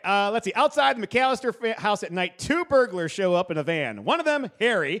 Okay, let's see. Outside the McAllister house at night, two burglars show up in a van. One of them,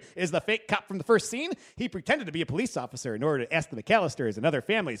 Harry, is the fake cop from the first scene. He pretended to be a police officer in order to ask the McAllisters and other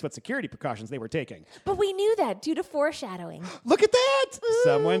families what security precautions they were taking. But we knew that due to foreshadowing. Look at that!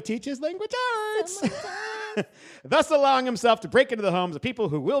 Someone teaches language arts. Thus allowing himself to break into the homes of people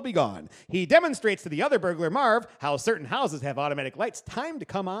who will be gone. He demonstrates to the other burglar, Marv, how certain houses have automatic lights timed to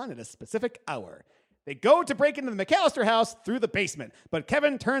come on at a specific hour. They go to break into the McAllister house through the basement, but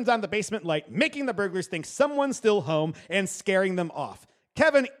Kevin turns on the basement light, making the burglars think someone's still home and scaring them off.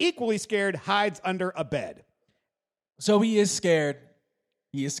 Kevin, equally scared, hides under a bed. So he is scared.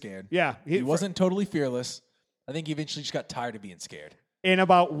 He is scared. Yeah. He wasn't totally fearless. I think he eventually just got tired of being scared. In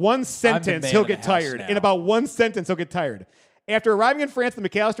about one sentence, man he'll of the get house tired. now. In about one sentence, he'll get tired. After arriving in France, the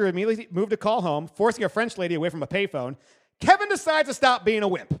McAllister immediately moved to call home, forcing a French lady away from a payphone. Kevin decides to stop being a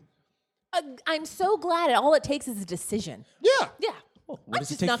wimp. I'm so glad all it takes is a decision. Yeah. Yeah. Well, what I'm does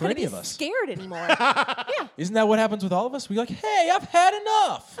it just take not for going to any be of us? scared anymore. Yeah. Isn't that what happens with all of us? We're like, hey, I've had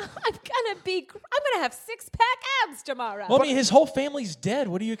enough. I'm gonna have 6-pack abs tomorrow. Well, I mean, his whole family's dead.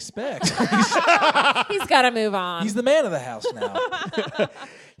 What do you expect? He's got to move on. He's the man of the house now.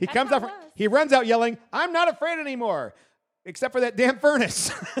 He comes out, he runs out yelling, "I'm not afraid anymore." Except for that damn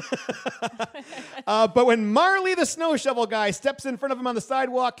furnace. But when Marley the snow shovel guy steps in front of him on the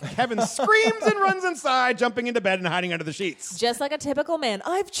sidewalk, Kevin screams and runs inside, jumping into bed and hiding under the sheets. Just like a typical man.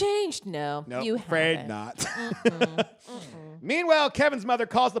 I've changed. No, you afraid haven't. not. Meanwhile, Kevin's mother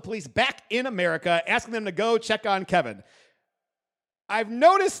calls the police back in America, asking them to go check on Kevin. I've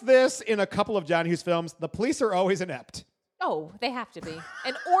noticed this in a couple of John Hughes films. The police are always inept. Oh, they have to be.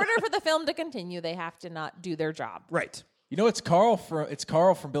 In order for the film to continue, they have to not do their job. Right. You know, it's Carl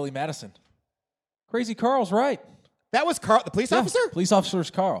from Billy Madison. Crazy Carl's right. That was Carl, the police officer? Police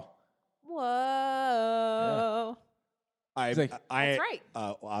officer's Carl. Whoa. That's right.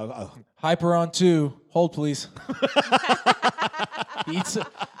 Hyper on 2. Hold, please.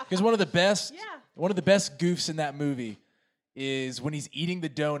 Because one of the best goofs in that movie is when he's eating the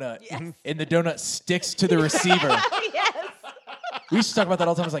donut and the donut sticks to the receiver. Yes. We used to talk about that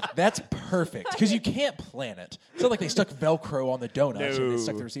all the time. I was like, that's perfect. Because you can't plan it. It's not like they stuck Velcro on the donut and they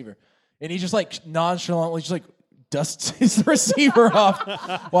stuck the receiver. And he just like nonchalantly just like dusts his receiver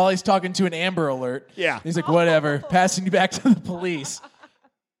off while he's talking to an Amber Alert. Yeah. He's like, whatever, passing you back to the police.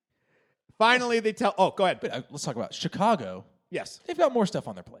 Finally, they tell... Oh, go ahead. But let's talk about Chicago. Yes. They've got more stuff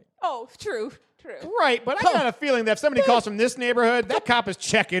on their plate. Oh, true. Right, but I got a feeling that if somebody calls from this neighborhood, that cop is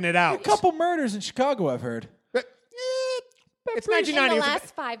checking it out. A couple murders in Chicago, I've heard. It's in 1990. the It's a-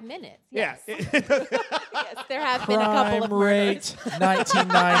 last 5 minutes. Yeah. Yes, there have been a couple of Crime murders. rate,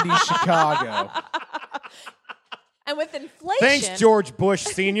 1990 Chicago. And with inflation. Thanks, George Bush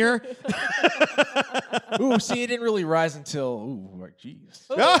Sr. Ooh, see, it didn't really rise until, geez.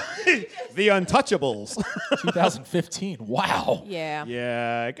 The Untouchables. 2015. Wow. Yeah.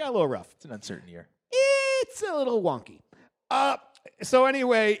 Yeah, it got a little rough. It's an uncertain year. It's a little wonky. So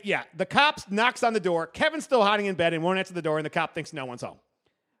anyway, yeah, the cops knocks on the door. Kevin's still hiding in bed and won't answer the door, and the cop thinks no one's home.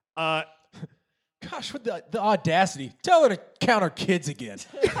 Gosh, what the audacity. Tell her to count her kids again.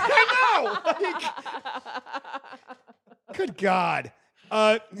 I know! Good God.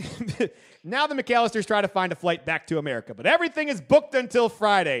 Now the McAllisters try to find a flight back to America, but everything is booked until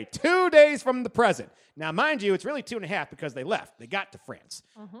Friday, 2 days from the present. Now, mind you, it's really 2.5 because they left. They got to France.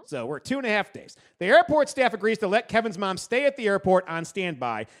 So we're 2.5 days. The airport staff agrees to let Kevin's mom stay at the airport on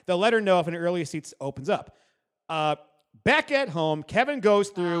standby. They'll let her know if an earlier seat opens up. Back at home, Kevin goes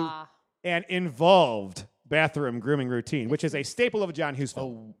through an involved bathroom grooming routine, which is a staple of a John Hughes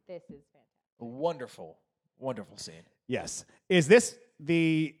film. This is fantastic. A wonderful, wonderful scene. Yes. Is this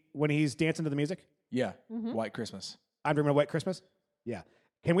when he's dancing to the music? Yeah. White Christmas. I'm Dreaming of White Christmas? Yeah.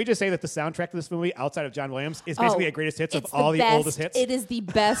 Can we just say that the soundtrack to this movie, outside of John Williams, is basically a greatest hits of all the oldest hits? It is the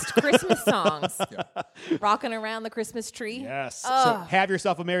best Christmas songs. Rocking around the Christmas tree. Yes. So Have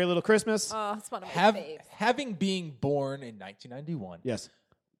Yourself a Merry Little Christmas. Oh, it's one of my faves. Having being born in 1991. Yes.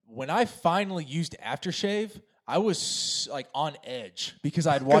 When I finally used aftershave, I was like on edge because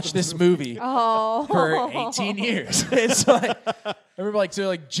I'd watched this movie for 18 years. It's like I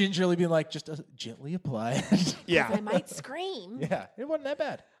remember gingerly being like, just gently apply. Yeah. I might scream. Yeah, it wasn't that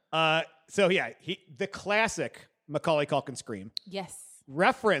bad. So yeah, the classic Macaulay Culkin scream, Yes.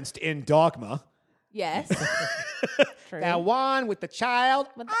 referenced in Dogma. Yes. True. That one with the child.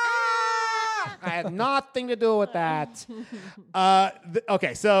 I had nothing to do with that.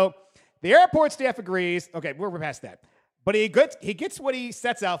 Okay, so the airport staff agrees. Okay, we're past that. But he gets what he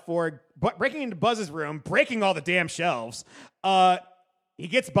sets out for, breaking into Buzz's room, breaking all the damn shelves. He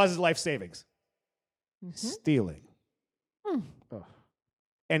gets Buzz's life savings. Stealing. Ugh.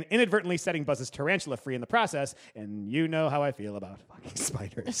 And inadvertently setting Buzz's tarantula free in the process. And you know how I feel about fucking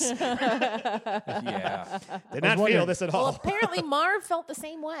spiders. Yeah. Did not feel this at all. Well, apparently Marv felt the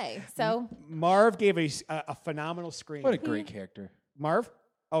same way. So Marv gave a phenomenal scream. What a great character. Marv?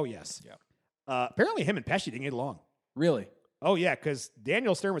 Oh, yes. Yeah. Apparently him and Pesci didn't get along. Really? Oh, yeah, because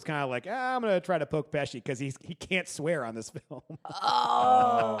Daniel Stern was kind of like, I'm going to try to poke Pesci because he can't swear on this film.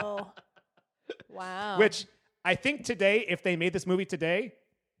 Oh. Wow. Which I think today, if they made this movie today,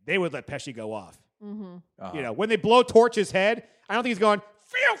 they would let Pesci go off. You know, when they blow Torch's head, I don't think he's going,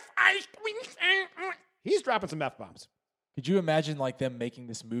 he's dropping some F-bombs. Could you imagine them making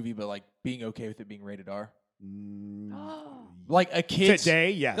this movie but being okay with it being rated R? Like a kid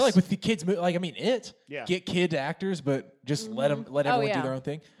Today, yes. Like with the kids, it. Yeah. Get kid actors, but just let everyone do their own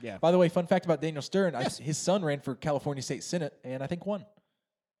thing. Yeah. By the way, fun fact about Daniel Stern: his son ran for California State Senate and I think won.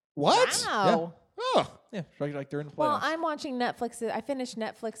 What? Wow. Oh. Yeah, they're in the playoffs. Well, I'm watching Netflix. I finished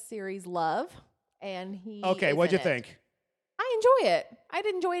Netflix series Love, and he. Okay, is what'd you in it. think? I enjoy it.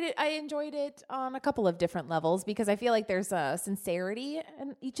 I enjoyed it on a couple of different levels because I feel like there's a sincerity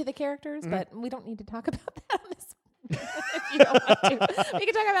in each of the characters, but we don't need to talk about that on this. If you don't want to, we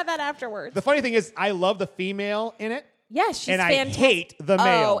can talk about that afterwards. The funny thing is, I love the female in it. Yes, she's and fantastic. I hate the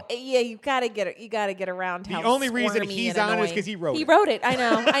male. Oh, yeah, you gotta get around. The how only reason squirmy he's and on it is annoying. because he wrote it. He wrote it. I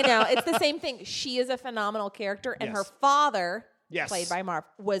know. It's the same thing. She is a phenomenal character, and her father, Yes. played by Marv,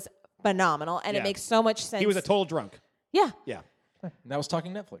 was phenomenal, and Yeah. it makes so much sense. He was a total drunk. Yeah. Yeah. And that was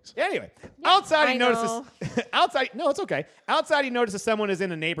talking Netflix. Anyway, outside he I notices. know. No, it's okay. Outside he notices someone is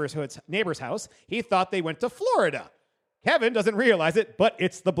in a neighbor's house. He thought they went to Florida. Kevin doesn't realize it, but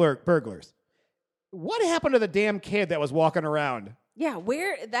it's the burglars. What happened to the damn kid that was walking around? Yeah,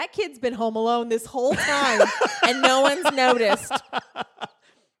 that kid's been home alone this whole time, and no one's noticed.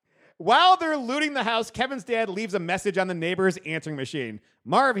 While they're looting the house, Kevin's dad leaves a message on the neighbor's answering machine.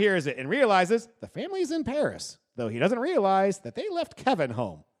 Marv hears it and realizes the family's in Paris, though he doesn't realize that they left Kevin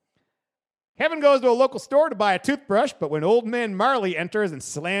home. Kevin goes to a local store to buy a toothbrush, but when old man Marley enters and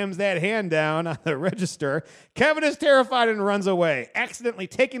slams that hand down on the register, Kevin is terrified and runs away, accidentally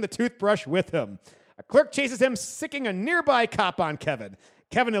taking the toothbrush with him. A clerk chases him, sicking a nearby cop on Kevin.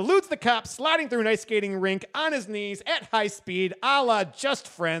 Kevin eludes the cop, sliding through an ice skating rink on his knees at high speed, a la Just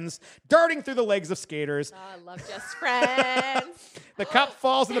Friends, darting through the legs of skaters. Oh, I love Just Friends. The cop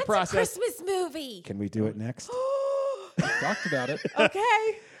falls in the process. That's a Christmas movie. Can we do it next? We talked about it.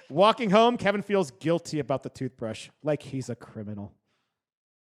 Okay. Walking home, Kevin feels guilty about the toothbrush, like he's a criminal.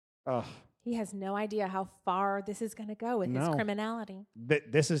 Ugh. He has no idea how far this is going to go with his criminality.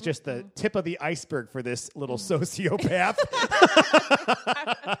 This is just the tip of the iceberg for this little sociopath.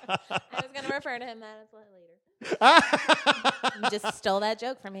 I was going to refer to him that later. You just stole that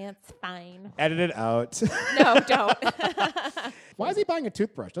joke from me. It's fine. Edit it out. No, don't. Why is he buying a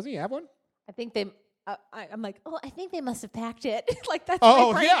toothbrush? Doesn't he have one? I think they... I'm like, I think they must have packed it. Like that's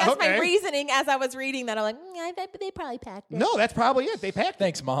my reasoning as I was reading that. I'm like, I bet they probably packed it. No, that's probably it. They packed it.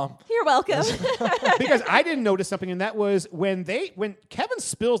 Thanks, Mom. You're welcome. Because I didn't notice something, and that was when Kevin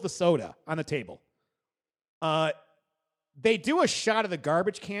spills the soda on the table. They do a shot of the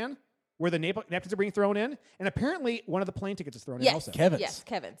garbage can where the napkins are being thrown in, and apparently one of the plane tickets is thrown in also. Kevin's. Yes,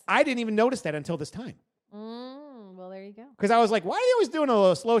 Kevin's. I didn't even notice that until this time. Well, there you go. Because I was like, why are you always doing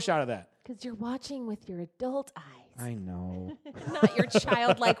a slow shot of that? Because you're watching with your adult eyes. I know. Not your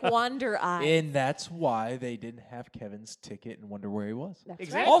childlike wander eyes. And that's why they didn't have Kevin's ticket and wonder where he was. That's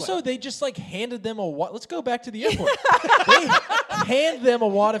exactly. Right. Also, they just handed them a wad. Let's go back to the airport. They hand them a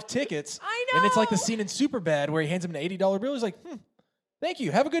wad of tickets. I know. And it's like the scene in Superbad where he hands him an $80 bill. He's like, thank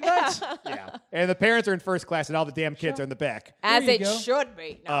you. Have a good night. Yeah. And the parents are in first class, and all the damn kids are in the back. As it should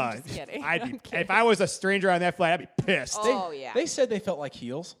be. No, I'm just kidding. If I was a stranger on that flight, I'd be pissed. Yeah. They said they felt like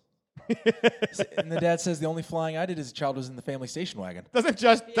heels. And the dad says the only flying I did as a child was in the family station wagon.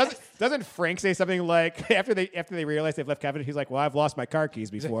 Doesn't Frank say something like after they realize they've left Kevin? He's like, "Well, I've lost my car keys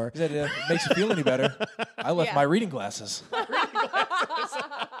before." He said, it makes you feel any better. I left my reading glasses.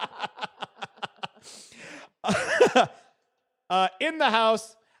 In the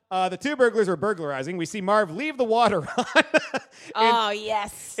house, the two burglars were burglarizing. We see Marv leave the water on.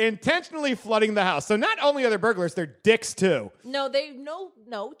 Yes. Intentionally flooding the house. So not only are they burglars, they're dicks too.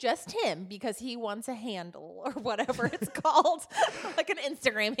 No, just him, because he wants a handle or whatever it's called, like an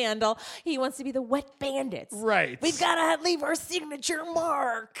Instagram handle. He wants to be the wet bandits. Right. We've got to leave our signature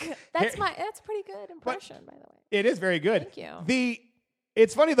mark. That's a pretty good impression, by the way. It is very good. Thank you.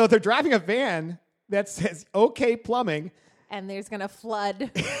 It's funny though, they're driving a van that says OK Plumbing. And there's going to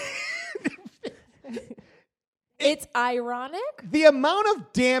flood. It's ironic. The amount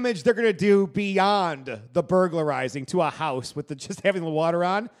of damage they're going to do beyond the burglarizing to a house with just having the water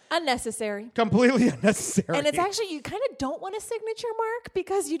on. Unnecessary. Completely unnecessary. And it's actually, you kind of don't want a signature mark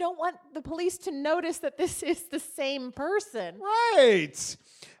because you don't want the police to notice that this is the same person. Right.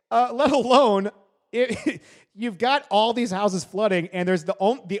 Let alone, you've got all these houses flooding, and there's the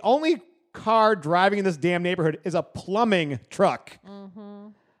only car driving in this damn neighborhood is a plumbing truck.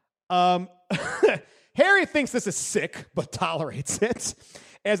 Mm-hmm. Harry thinks this is sick, but tolerates it.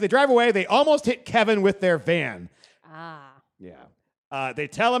 As they drive away, they almost hit Kevin with their van. Yeah. They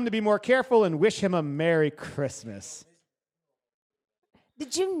tell him to be more careful and wish him a Merry Christmas.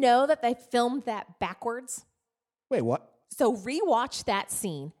 Did you know that they filmed that backwards? Wait, what? So rewatch that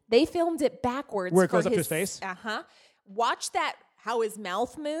scene. They filmed it backwards. Where it goes up to his face? Uh-huh. Watch that, how his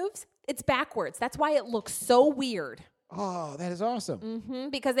mouth moves. It's backwards. That's why it looks so weird. Oh, that is awesome. Mm-hmm,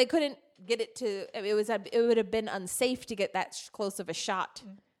 because they couldn't get it to. It would have been unsafe to get that close of a shot. So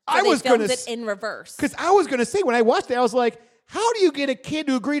I was going to it in reverse. Because I was going to say when I watched it, I was like, "How do you get a kid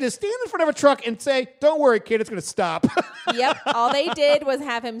to agree to stand in front of a truck and say, 'Don't worry, kid, it's going to stop'?" Yep. All they did was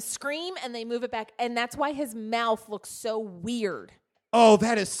have him scream, and they move it back, and that's why his mouth looks so weird. Oh,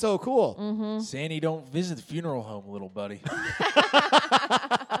 that is so cool. Mm-hmm. Sandy, don't visit the funeral home, little buddy.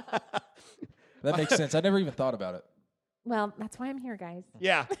 That makes sense. I never even thought about it. Well, that's why I'm here, guys.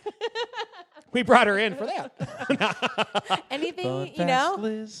 Yeah. We brought her in for that. Anything, Fun facts,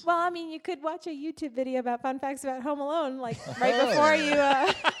 Liz. Well, I mean, you could watch a YouTube video about fun facts about Home Alone, like right before you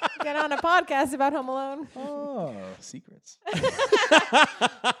get on a podcast about Home Alone. Oh, secrets.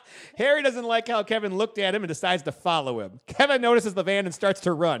 Harry doesn't like how Kevin looked at him and decides to follow him. Kevin notices the van and starts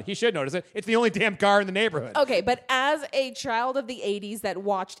to run. He should notice it. It's the only damn car in the neighborhood. Okay, but as a child of the 80s that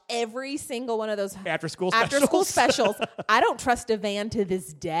watched every single one of those after-school specials, I don't trust a van to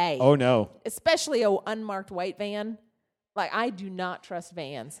this day. Oh, no. Especially an unmarked white van. Like, I do not trust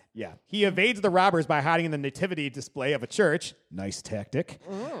vans. Yeah. He evades the robbers by hiding in the nativity display of a church. Nice tactic.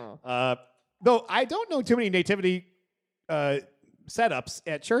 Though I don't know too many nativity setups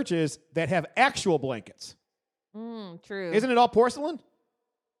at churches that have actual blankets. True. Isn't it all porcelain?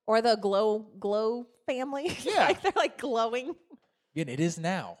 Or the glow family? Yeah. Like they're like glowing. Again, it is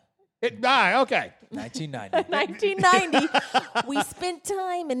now. Okay. 1990. 1990. We spent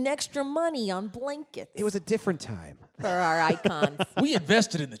time and extra money on blankets. It was a different time. For our icons. We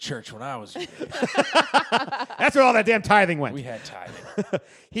invested in the church when I was young. That's where all that damn tithing went. We had tithing.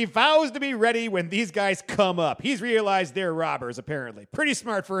 He vows to be ready when these guys come up. He's realized they're robbers, apparently. Pretty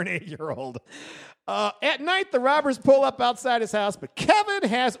smart for an 8-year-old. At night, the robbers pull up outside his house, but Kevin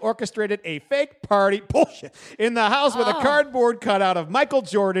has orchestrated a fake party bullshit in the house with a cardboard cutout of Michael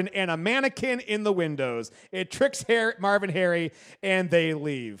Jordan and a mannequin in the windows. It tricks Marv and Harry, and they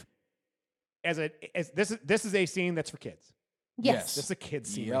leave. This is a scene that's for kids. Yes. This is a kid's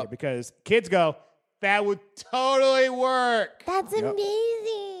scene right here, because kids go, that would totally work. That's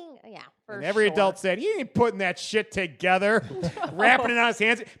amazing. Yeah. And every adult said, he ain't putting that shit together, wrapping it on his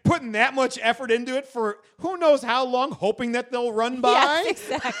hands, putting that much effort into it for who knows how long, hoping that they'll run by. Yes,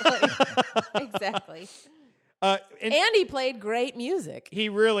 exactly. Exactly. And he played great music. He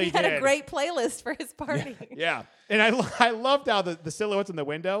really did. He had a great playlist for his party. Yeah. And I loved how the silhouettes in the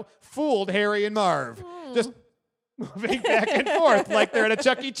window fooled Harry and Marv. Just moving back and forth like they're at a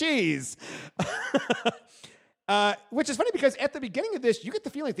Chuck E. Cheese. Which is funny because at the beginning of this, you get the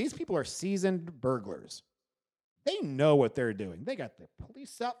feeling these people are seasoned burglars. They know what they're doing. They got their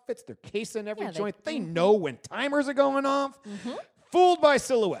police outfits. They're casing every joint. They know when timers are going off. Fooled by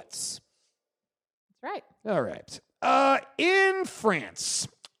silhouettes. That's right. All right. In France,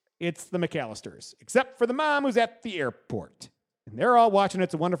 it's the McAllisters, except for the mom who's at the airport. And they're all watching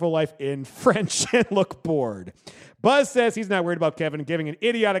It's a Wonderful Life in French and look bored. Buzz says he's not worried about Kevin, giving an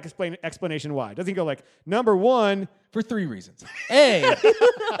idiotic explanation why. Doesn't he go like, number one, for 3 reasons. A,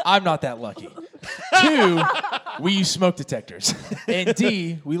 I'm not that lucky. 2, we use smoke detectors. And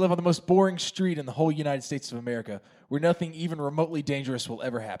D, we live on the most boring street in the whole United States of America where nothing even remotely dangerous will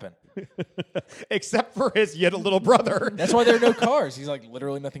ever happen. Except for his yet a little brother. That's why there are no cars. He's like,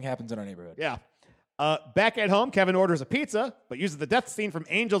 literally nothing happens in our neighborhood. Yeah. Back at home, Kevin orders a pizza, but uses the death scene from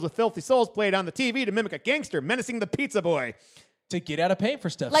Angels with Filthy Souls played on the TV to mimic a gangster menacing the pizza boy. To get out of paying for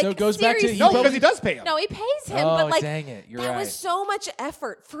stuff. Like, so it goes seriously? back to... because he does pay him. No, he pays him. Oh, but like, dang it. You're that right. was so much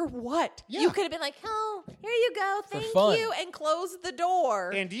effort. For what? Yeah. You could have been like, oh, here you go. Thank fun. you. And close the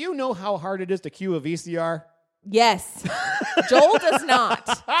door. And do you know how hard it is to cue a VCR? Yes. Joel does not.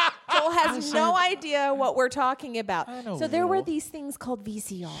 Joel has no idea what we're talking about. So there were these things called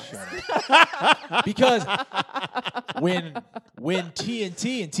VCRs. Because when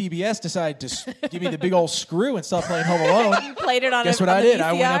TNT and TBS decided to give me the big old screw and stop playing Home Alone, You played it on guess a, what on I the did?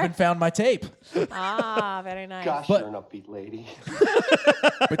 I went VCR? up and found my tape. Ah, very nice. Gosh, But- you're an upbeat lady.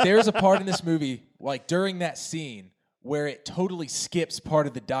 But there's a part in this movie, like during that scene, where it totally skips part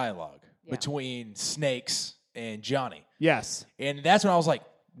of the dialogue between Snakes and Johnny. Yes. And that's when I was like,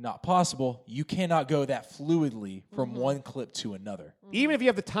 not possible. You cannot go that fluidly from one clip to another. Even if you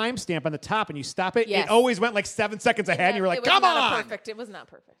have the timestamp on the top and you stop it, Yes. it always went like 7 seconds ahead. And you were like, It was come not on. perfect. It was not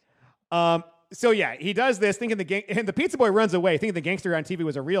perfect. So yeah, he does this thinking and the pizza boy runs away thinking the gangster on TV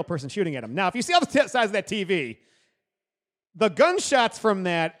was a real person shooting at him. Now, if you see all the size of that TV, the gunshots from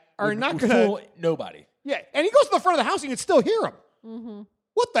that are not Would going to... fool nobody. Yeah, and he goes to the front of the house and you can still hear him.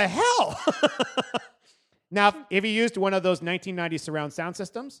 What the hell? Now, if he used one of those 1990s surround sound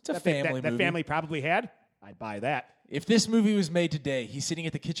systems It's a family that movie. family probably had, I'd buy that. If this movie was made today, he's sitting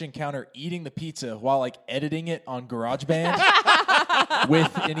at the kitchen counter eating the pizza while like editing it on GarageBand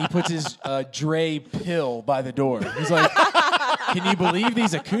and he puts his Dre pill by the door. He's like, can you believe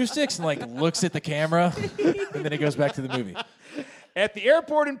these acoustics? And like looks at the camera and then it goes back to the movie. At the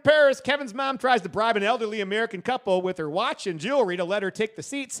airport in Paris, Kevin's mom tries to bribe an elderly American couple with her watch and jewelry to let her take the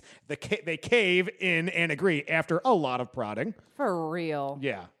seats. They cave in and agree after a lot of prodding. For real.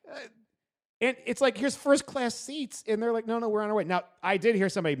 Yeah. And it's like, here's first-class seats. And they're like, no, we're on our way. Now, I did hear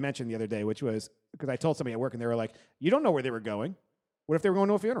somebody mention the other day, which was, because I told somebody at work, and they were like, you don't know where they were going. What if they were going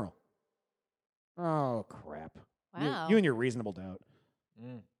to a funeral? Oh, crap. Wow. You and your reasonable doubt.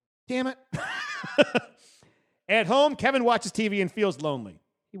 Damn it. At home, Kevin watches TV and feels lonely.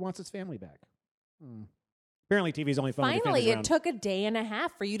 He wants his family back. Apparently, TV's only fun when your Finally, family's it around. took a day and a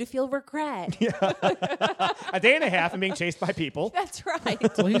half for you to feel regret. A day and a half and being chased by people. That's right.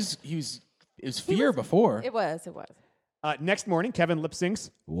 Well, it was fear before. It was. Next morning, Kevin lip syncs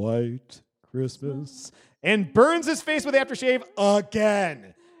White Christmas and burns his face with aftershave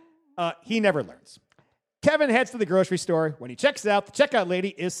again. He never learns. Kevin heads to the grocery store. When he checks out, the checkout lady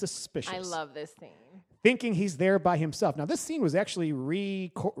is suspicious. I love this scene. Thinking he's there by himself. Now, this scene was actually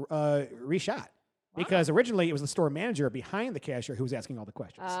reshot because originally it was the store manager behind the cashier who was asking all the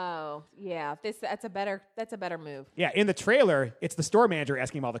questions. Oh, yeah. That's a better move. Yeah, in the trailer, it's the store manager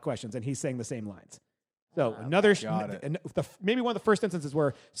asking him all the questions, and he's saying the same lines. So maybe one of the first instances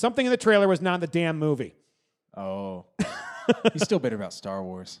where something in the trailer was not in the damn movie. Oh. He's still bitter about Star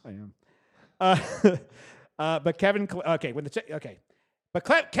Wars. I am. But Kevin,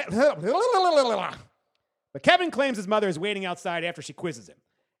 But Kevin claims his mother is waiting outside after she quizzes him.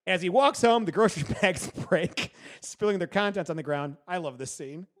 As he walks home, the grocery bags break, spilling their contents on the ground. I love this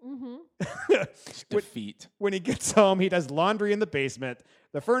scene. Defeat. When he gets home, he does laundry in the basement.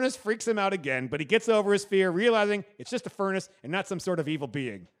 The furnace freaks him out again, but he gets over his fear, realizing it's just a furnace and not some sort of evil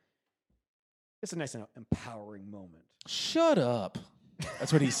being. It's a nice and empowering moment. Shut up.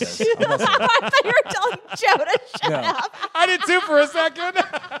 That's what he says. I thought you were telling Joe to shut up. I did too for a second.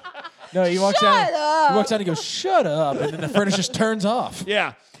 No, he walks Shut out. up. He walks out and he goes, "Shut up!" And then the furnace just turns off.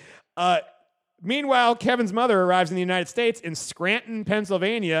 Yeah. Meanwhile, Kevin's mother arrives in the United States in Scranton,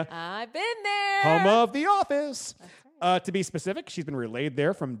 Pennsylvania, I've been there. home of The Office. To be specific, she's been relayed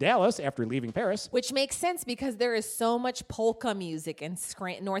there from Dallas after leaving Paris. Which makes sense because there is so much polka music in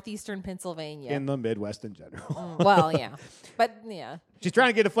northeastern Pennsylvania. In the Midwest in general. Well, yeah. But, yeah. She's trying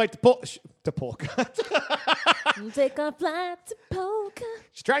to get a flight to Polka. Take a flight to Polka.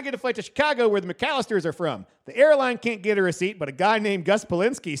 She's trying to get a flight to Chicago, where the McAllisters are from. The airline can't get her a seat, but a guy named Gus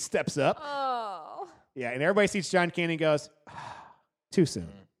Polinski steps up. Oh. Yeah, and everybody sees John Candy and goes, too soon.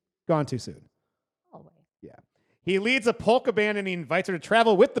 Gone too soon. Yeah. He leads a polka band and he invites her to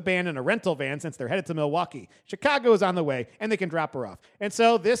travel with the band in a rental van since they're headed to Milwaukee. Chicago is on the way, and they can drop her off. And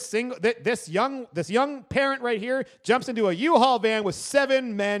so this young parent right here jumps into a U-Haul van with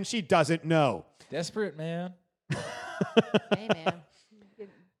 7 men she doesn't know. Desperate, man. Hey, man.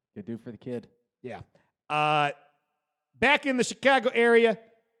 Good do for the kid. Yeah. Back in the Chicago area,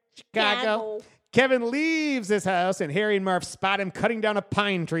 Chicago. Kevin leaves his house, and Harry and Marv spot him cutting down a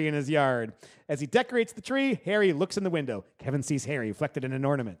pine tree in his yard. As he decorates the tree, Harry looks in the window. Kevin sees Harry reflected in an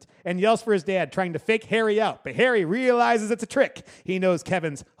ornament and yells for his dad, trying to fake Harry out. But Harry realizes it's a trick. He knows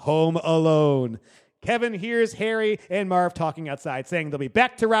Kevin's home alone. Kevin hears Harry and Marv talking outside, saying they'll be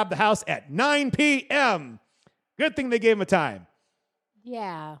back to rob the house at 9 p.m. Good thing they gave him a time.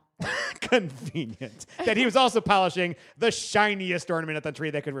 Yeah. Convenient. That he was also polishing the shiniest ornament at the tree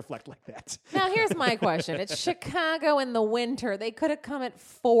that could reflect like that. Now, here's my question. It's Chicago in the winter. They could have come at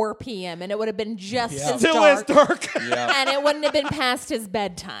 4 p.m. and it would have been just as Still dark. as dark. Yeah. And it wouldn't have been past his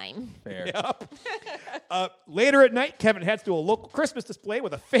bedtime. Fair. Yep. Later at night, Kevin heads to a local Christmas display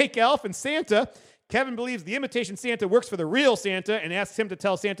with a fake elf and Santa. Kevin believes the imitation Santa works for the real Santa and asks him to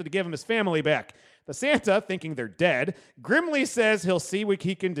tell Santa to give him his family back. The Santa, thinking they're dead, grimly says he'll see what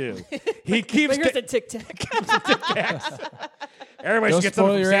he can do. He keeps Fingers at tic-tac. Everybody Don't should get some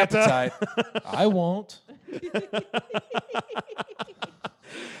spoil from your Santa. appetite. I won't.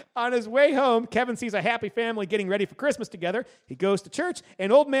 On his way home, Kevin sees a happy family getting ready for Christmas together. He goes to church, and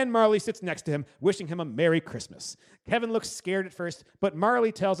old man Marley sits next to him, wishing him a Merry Christmas. Kevin looks scared at first, but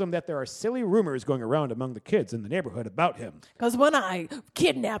Marley tells him that there are silly rumors going around among the kids in the neighborhood about him. Because when I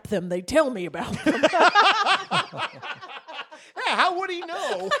kidnap them, they tell me about them. Yeah, how would he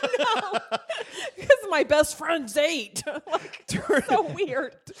know? Because my best friend's 8. So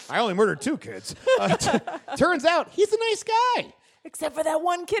weird. I only murdered 2 kids. Turns out he's a nice guy. Except for that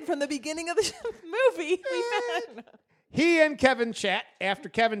one kid from the beginning of the movie we found. He and Kevin chat. After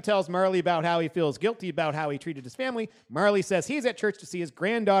Kevin tells Marley about how he feels guilty about how he treated his family, Marley says he's at church to see his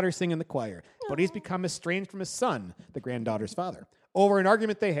granddaughter sing in the choir, but he's become estranged from his son, the granddaughter's father, over an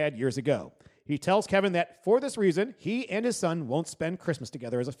argument they had years ago. He tells Kevin that for this reason, he and his son won't spend Christmas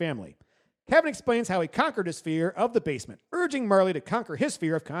together as a family. Kevin explains how he conquered his fear of the basement, urging Marley to conquer his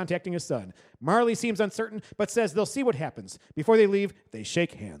fear of contacting his son. Marley seems uncertain, but says they'll see what happens. Before they leave, they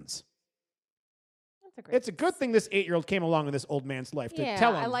shake hands. It's a good thing this 8-year-old came along in this old man's life to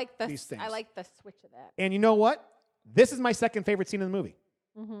tell him these things. I like the switch of that. And you know what? This is my second favorite scene in the movie.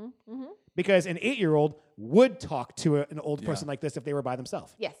 Mm-hmm. Mm-hmm. Because an 8-year-old would talk to an old person like this if they were by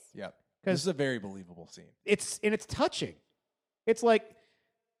themselves. Yes. Yep. This is a very believable scene. It's touching. It's like,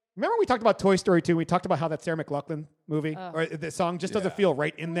 remember we talked about Toy Story 2? We talked about how that Sarah McLachlan movie, or the song just doesn't feel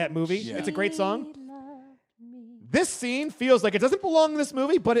right in that movie. Yeah. It's a great song. This scene feels like it doesn't belong in this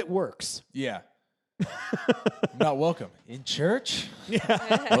movie, but it works. Yeah. Not welcome in church? Yeah.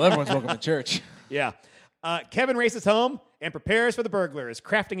 Well, everyone's welcome in church. Yeah. Kevin races home and prepares for the burglars,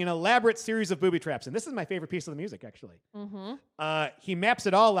 crafting an elaborate series of booby traps. And this is my favorite piece of the music, actually. Mm-hmm. He maps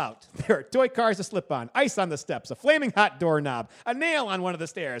it all out. There are toy cars to slip on, ice on the steps, a flaming hot doorknob, a nail on one of the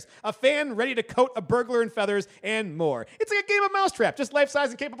stairs, a fan ready to coat a burglar in feathers, and more. It's like a game of mousetrap, just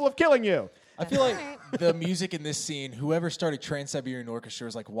life-size and capable of killing you. I feel like the music in this scene, whoever started Trans-Siberian Orchestra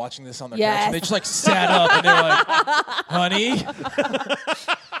was like watching this on their couch, and they just like sat up and they're like, honey,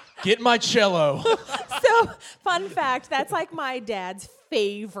 get my cello. So, fun fact, that's like my dad's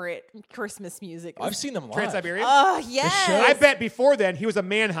favorite Christmas music. I've seen them live. Trans-Siberian? Oh, yes. I bet before then he was a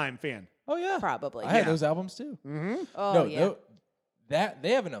Mannheim fan. Oh, yeah. Probably. I had those albums too. Mm-hmm. Oh, yeah. That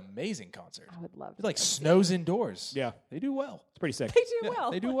they have an amazing concert. I would love to. It like go see snows indoors. Yeah. They do well. It's pretty sick. They do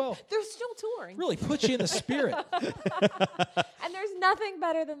well. They do well. They're still touring. Really put you in the spirit. And there's nothing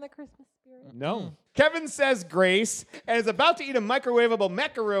better than the Christmas spirit. No. Kevin says grace and is about to eat a microwavable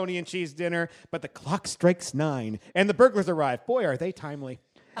macaroni and cheese dinner, but the clock strikes 9 and the burglars arrive. Boy, are they timely.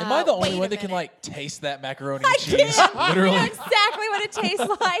 Am I the only wait one a that can minute. like taste that macaroni and cheese? I Literally. know exactly what it tastes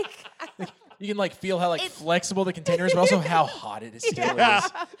like. You can like feel how like flexible the container is, but also how hot it still is.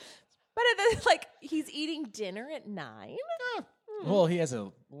 But it's like he's eating dinner at 9. Well, he has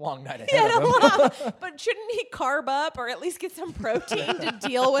a long night He had ahead a of him. lot, but shouldn't he carb up or at least get some protein to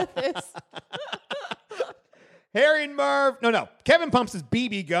deal with this? Harry and Marv, Kevin pumps his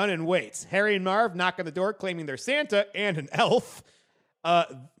BB gun and waits. Harry and Marv knock on the door claiming they're Santa and an elf.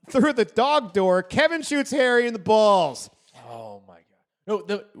 Through the dog door, Kevin shoots Harry in the balls. Oh my god!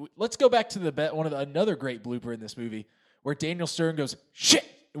 No, let's go back to another great blooper in this movie where Daniel Stern goes shit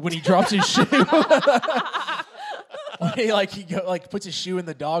when he drops his shoe. When he puts his shoe in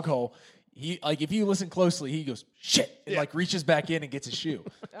the dog hole. He if you listen closely, he goes shit and reaches back in and gets his shoe.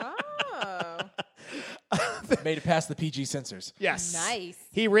 Oh. Made it past the PG censors. Yes. Nice.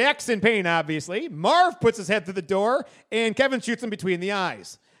 He reacts in pain, obviously. Marv puts his head through the door, and Kevin shoots him between the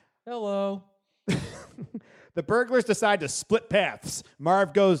eyes. Hello. The burglars decide to split paths.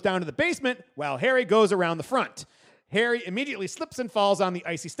 Marv goes down to the basement, while Harry goes around the front. Harry immediately slips and falls on the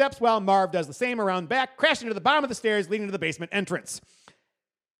icy steps, while Marv does the same around back, crashing to the bottom of the stairs leading to the basement entrance.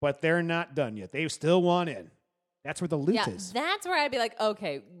 But they're not done yet. They still want in. That's where the loot is. That's where I'd be like,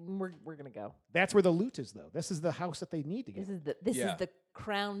 okay, we're gonna go. That's where the loot is, though. This is the house that they need to get. This is the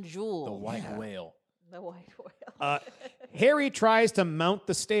crown jewel. The white whale. The white whale. Harry tries to mount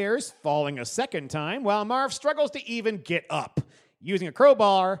the stairs, falling a second time, while Marv struggles to even get up. Using a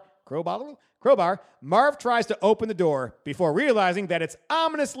crowbar, Marv tries to open the door before realizing that it's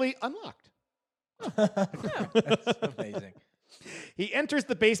ominously unlocked. That's amazing. He enters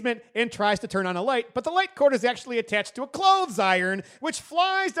the basement and tries to turn on a light, but the light cord is actually attached to a clothes iron, which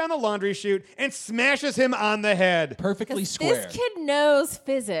flies down the laundry chute and smashes him on the head. Perfectly square. This kid knows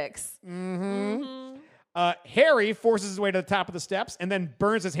physics. Harry forces his way to the top of the steps and then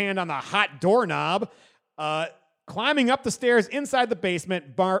burns his hand on the hot doorknob. Climbing up the stairs inside the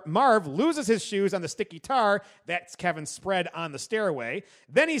basement, Marv loses his shoes on the sticky tar that's Kevin spread on the stairway.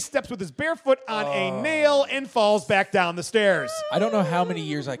 Then he steps with his bare foot on a nail and falls back down the stairs. I don't know how many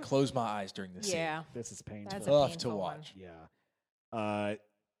years I closed my eyes during this scene. This is painful. That's Tough to watch. Yeah.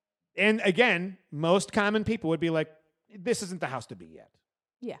 And again, most common people would be like, this isn't the house to be yet.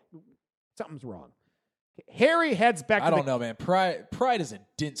 Yeah. Something's wrong. Harry heads back to I don't know, man. Pride is a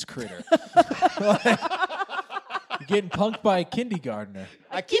dense critter. You're getting punked by a kindergartner.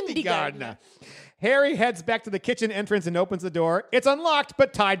 A kindergartner. Harry heads back to the kitchen entrance and opens the door. It's unlocked,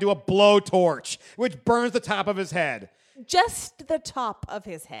 but tied to a blowtorch, which burns the top of his head. Just the top of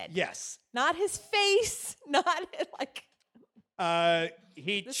his head. Yes. Not his face. Not like...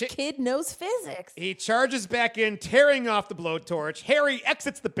 This kid knows physics. He charges back in, tearing off the blowtorch. Harry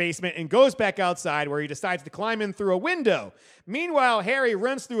exits the basement and goes back outside, where he decides to climb in through a window. Meanwhile, Harry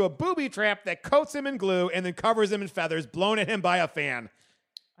runs through a booby trap that coats him in glue and then covers him in feathers blown at him by a fan.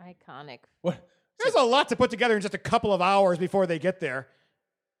 Iconic. What? There's a lot to put together in just a couple of hours before they get there.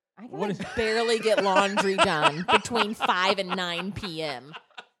 I can barely get laundry done between 5 and 9 p.m.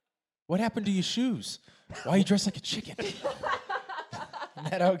 What happened to your shoes? Why are you dressed like a chicken? Isn't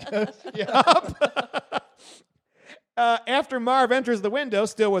that how it goes? Yup. After Marv enters the window,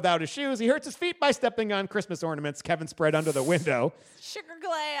 still without his shoes, he hurts his feet by stepping on Christmas ornaments Kevin spread under the window. Sugar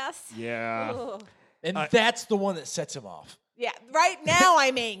glass. Yeah. Ugh. And that's the one that sets him off. Yeah, right now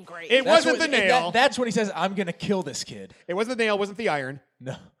I'm angry. It wasn't the and nail. That's when he says, I'm going to kill this kid. It wasn't the nail, wasn't the iron.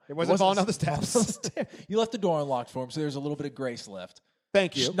 No. It wasn't falling down the steps. You left the door unlocked for him, so there's a little bit of grace left.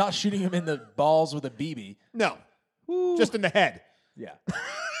 Thank you. Not shooting him in the balls with a BB. No. Just in the head. Yeah.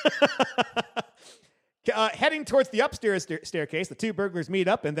 Heading towards the upstairs staircase, the two burglars meet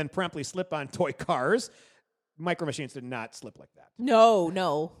up and then promptly slip on toy cars. Micro Machines did not slip like that. No,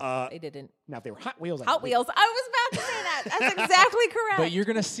 they didn't. Now, if they were Hot Wheels, Hot Wheels. I was about to say that. That's exactly correct. But you're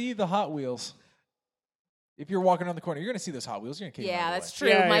going to see the Hot Wheels. If you're walking around the corner, you're going to see those Hot Wheels. You're going to kick them out of the that's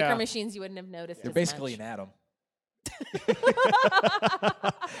way. true. Yeah, Micro yeah. Machines, you wouldn't have noticed. They're as basically much. an atom.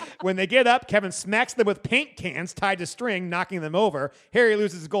 When they get up, Kevin smacks them with paint cans tied to string, knocking them over. Harry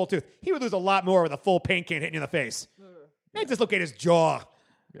loses his gold tooth. He would lose a lot more with a full paint can hitting you in the face. They dislocate his jaw.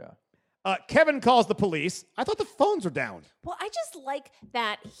 Yeah. Kevin calls the police. I thought the phones were down. Well, I just like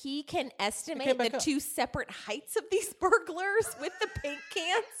that he can estimate came the back up. two separate heights of these burglars with the paint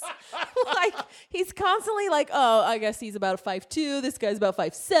cans. Like, he's constantly like, oh, I guess he's about 5'2". This guy's about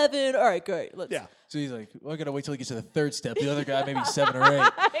 5'7". All right, great. Let's. Yeah. So he's like, well, I got to wait till he gets to the third step. The other guy, maybe 7 or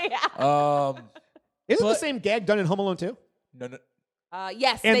 8. Yeah. Isn't the same gag done in Home Alone 2? No.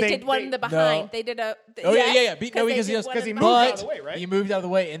 Yes, And they they- did one they- in the behind. No. They did a. Oh, yes, yeah. Because they did one in he the- moved out of But the way, right? he moved out of the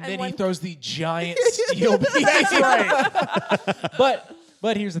way, and then he one- throws the giant steel piece. That's right.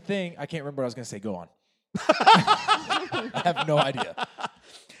 But here's the thing. I can't remember what I was going to say. Go on. I have no idea.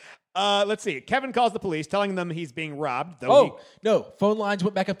 Let's see. Kevin calls the police, telling them he's being robbed. Though No. Phone lines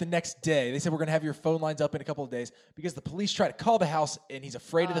went back up the next day. They said, we're going to have your phone lines up in a couple of days because the police try to call the house, and he's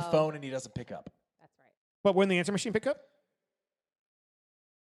afraid of the phone, and he doesn't pick up. That's right. But when the answer machine pick up?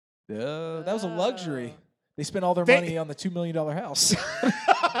 That was a luxury. They spent all their They- money on the $2 million house.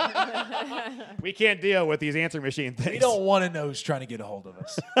 We can't deal with these answer machine things. We don't want to know who's trying to get a hold of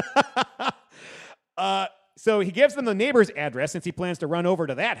us. So he gives them the neighbor's address since he plans to run over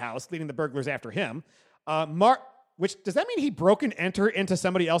to that house, leading the burglars after him. Which does that mean he broke and entered into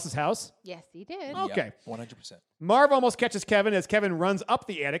somebody else's house? Yes, he did. Okay. Yep, 100%. Marv almost catches Kevin as Kevin runs up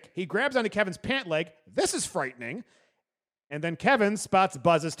the attic. He grabs onto Kevin's pant leg. This is frightening. And then Kevin spots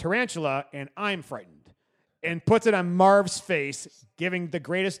Buzz's tarantula, and I'm frightened, and puts it on Marv's face, giving the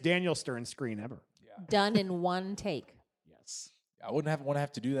greatest Daniel Stern screen ever. Done in one take. Yes. I wouldn't want to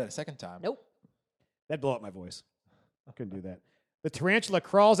have to do that a second time. Nope. That'd blow up my voice. I couldn't do that. The tarantula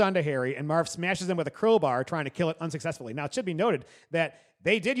crawls onto Harry, and Marv smashes him with a crowbar, trying to kill it unsuccessfully. Now, it should be noted that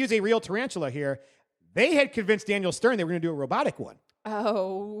they did use a real tarantula here. They had convinced Daniel Stern they were going to do a robotic one.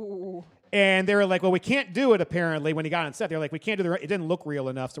 Oh. And they were like, well, we can't do it, apparently, when he got on set. They're like, we can't do it didn't look real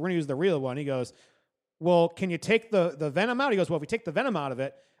enough, so we're going to use the real one. He goes, well, can you take the venom out? He goes, well, if we take the venom out of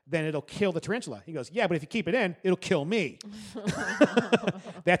it, then it'll kill the tarantula. He goes, yeah, but if you keep it in, it'll kill me.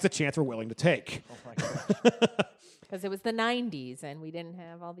 That's a chance we're willing to take. Oh, my gosh. Because it was the 90s, and we didn't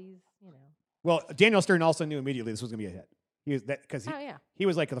have all these, Well, Daniel Stern also knew immediately this was going to be a hit. He was that because Oh, yeah. he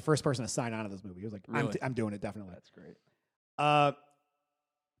was like the first person to sign on to this movie. He was like, Really? I'm doing it, definitely. That's great.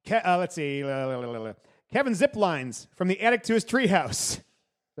 Let's see. Kevin zip lines from the attic to his treehouse.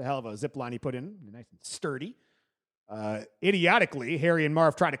 The hell of a zip line he put in, nice and sturdy. Idiotically, Harry and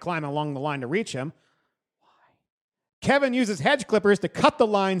Marv try to climb along the line to reach him. Kevin uses hedge clippers to cut the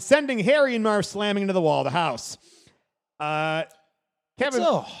line, sending Harry and Marv slamming into the wall of the house. It's Kevin,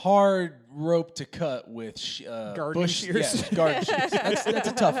 a hard rope to cut with Garden shears. Yeah, garden shears. That's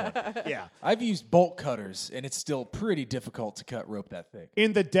a tough one. yeah, I've used bolt cutters, and it's still pretty difficult to cut rope that thick.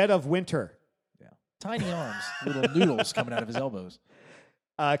 in the dead of winter. Yeah, tiny arms, little noodles coming out of his elbows.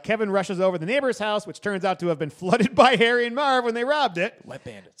 Kevin rushes over the neighbor's house, which turns out to have been flooded by Harry and Marv when they robbed it. Wet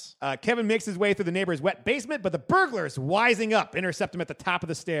bandits. Kevin makes his way through the neighbor's wet basement, but the burglars, wising up, intercept him at the top of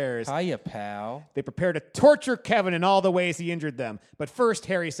the stairs. Hiya, pal. They prepare to torture Kevin in all the ways he injured them. But first,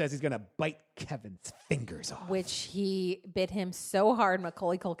 Harry says he's going to bite Kevin's fingers off. Which he bit him so hard,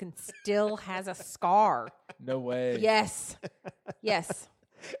 Macaulay Culkin still has a scar. No way. Yes. Yes.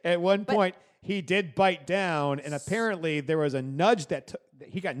 At one point, he did bite down, and apparently there was a nudge that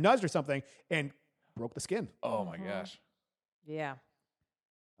he got nudged or something and broke the skin. Oh, my gosh. Yeah.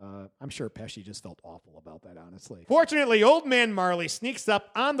 I'm sure Pesci just felt awful about that, honestly. Fortunately, Old Man Marley sneaks up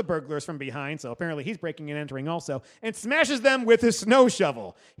on the burglars from behind, so apparently he's breaking and entering also, and smashes them with his snow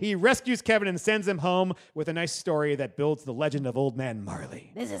shovel. He rescues Kevin and sends him home with a nice story that builds the legend of Old Man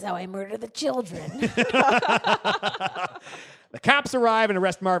Marley. This is how I murder the children. The cops arrive and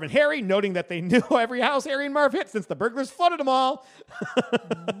arrest Marv and Harry, noting that they knew every house Harry and Marv hit since the burglars flooded them all.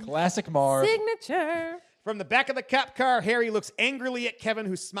 Classic Marv. Signature. From the back of the cop car, Harry looks angrily at Kevin,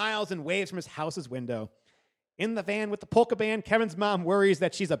 who smiles and waves from his house's window. In the van with the polka band, Kevin's mom worries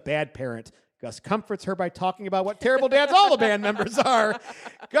that she's a bad parent. Gus comforts her by talking about what terrible dads all the band members are.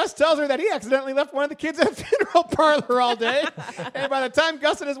 Gus tells her that he accidentally left one of the kids at a funeral parlor all day. And by the time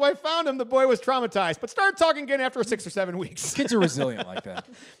Gus and his wife found him, the boy was traumatized, but started talking again after 6 or 7 weeks. Kids are resilient like that.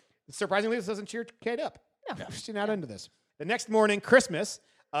 Surprisingly, this doesn't cheer Kate up. No, she's not into this. The next morning, Christmas,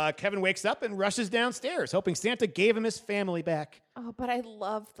 Kevin wakes up and rushes downstairs, hoping Santa gave him his family back. Oh, but I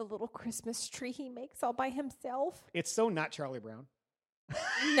love the little Christmas tree he makes all by himself. It's so not Charlie Brown.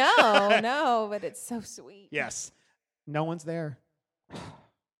 No, but it's so sweet. Yes. No one's there.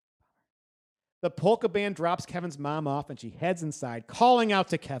 The polka band drops Kevin's mom off, and she heads inside, calling out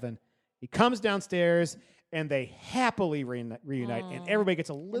to Kevin. He comes downstairs, and they happily reunite, and everybody gets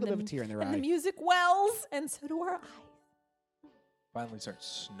a little bit of a tear in their And eye. the music wells, and so do our eyes. Finally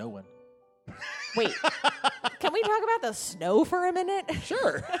starts snowing. Wait, can we talk about the snow for a minute?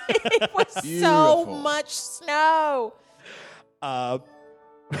 Sure. It was so Beautiful. much snow. I'm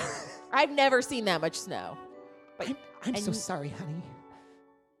I've never seen that much snow. But so sorry, honey.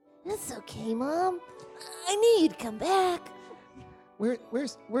 That's okay, Mom. I knew you'd come back.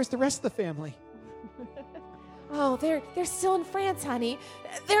 Where's the rest of the family? oh, they're still in France, honey.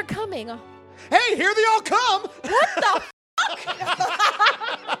 They're coming. Hey, here they all come! What the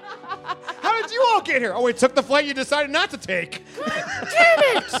How did you all get here? Oh, we took the flight you decided not to take.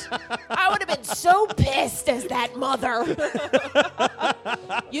 Damn it! I would have been so pissed as that mother.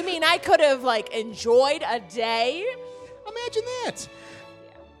 You mean I could have, enjoyed a day? Imagine that.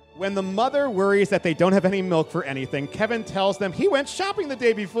 When the mother worries that they don't have any milk for anything, Kevin tells them he went shopping the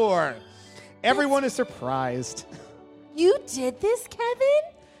day before. Everyone is surprised. You did this, Kevin?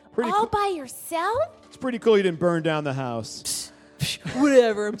 All by yourself? It's pretty cool you didn't burn down the house.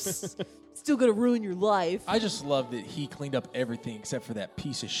 Whatever. I'm still going to ruin your life. I just love that he cleaned up everything except for that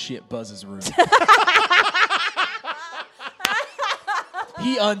piece of shit Buzz's room.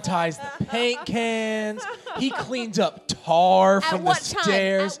 He unties the paint cans. He cleans up tar from the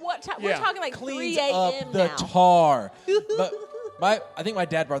stairs. At what time? We're talking like Cleans 3 a.m. up the now. tar. But I think my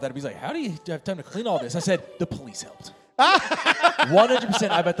dad brought that up. He's like, how do you have time to clean all this? I said, the police helped.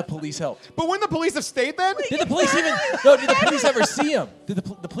 100% I bet the police helped. But wouldn't the police have stayed then? Did the police did the police ever see him? Did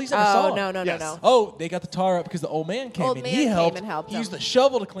the police ever saw him? No. Oh, they got the tar up because the old man came in. He helped. He used the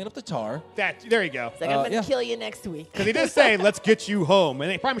shovel to clean up the tar. There you go. It's like, I'm going to kill you next week. Because he did say, let's get you home.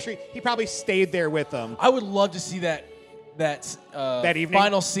 And I'm sure he probably stayed there with them. I would love to see that evening?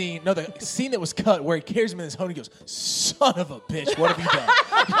 final scene. No, the scene that was cut where he carries him in his home and he goes, son of a bitch, what have you done?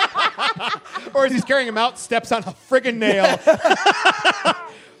 Or as he's carrying him out, steps on a friggin' nail.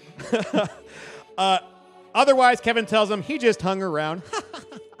 Otherwise, Kevin tells him he just hung around.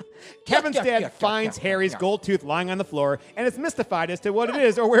 Kevin's dad finds Harry's gold tooth lying on the floor and is mystified as to what it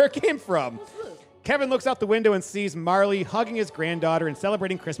is or where it came from. Kevin looks out the window and sees Marley hugging his granddaughter and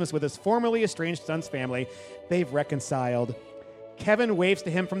celebrating Christmas with his formerly estranged son's family. They've reconciled. Kevin waves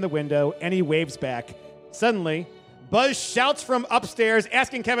to him from the window, and he waves back. Suddenly, Buzz shouts from upstairs,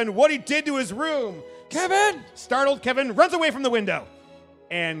 asking Kevin what he did to his room. Kevin! Startled, Kevin runs away from the window.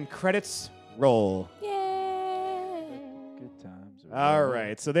 And credits roll. Yay. Good times. All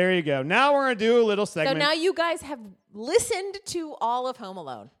right, so there you go. Now we're going to do a little segment. So now you guys have listened to all of Home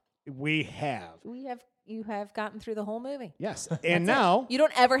Alone. We have. You have gotten through the whole movie. Yes. And now you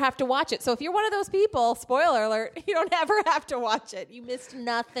don't ever have to watch it. So if you're one of those people, spoiler alert, you don't ever have to watch it. You missed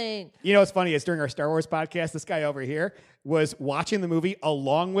nothing. You know what's funny is during our Star Wars podcast, this guy over here was watching the movie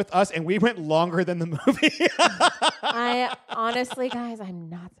along with us, and we went longer than the movie. I honestly, guys, I'm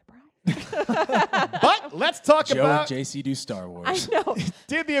not surprised. But let's talk Joe about and JC do Star Wars. I know.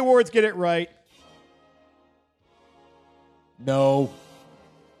 Did the awards get it right? No.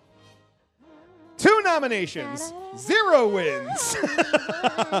 2 nominations, 0 wins.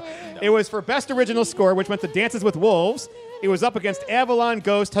 It was for Best Original Score, which went to Dances with Wolves. It was up against Avalon,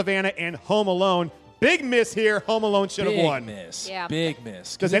 Ghost, Havana, and Home Alone. Big miss here. Home Alone should have won. Big miss. Yeah. Big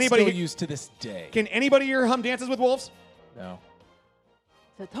miss. Does It's anybody still used to this day? Can anybody here hum Dances with Wolves? No.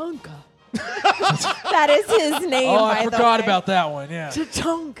 Tatanka. That is his name, Oh, by I the forgot way. about that one. Yeah.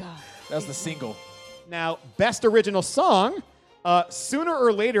 Tatanka. That was the single. Now, Best Original Song, Sooner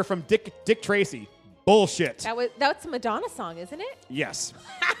or Later from Dick Tracy. Bullshit. That's a Madonna song, isn't it? Yes.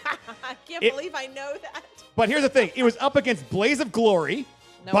 I can't believe I know that. But here's the thing. It was up against Blaze of Glory,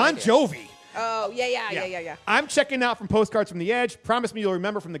 No Bon idea. Jovi. Oh, yeah. I'm checking out from Postcards from the Edge. Promise Me You'll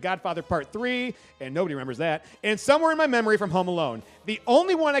Remember from The Godfather Part 3, and nobody remembers that. And Somewhere in My Memory from Home Alone. The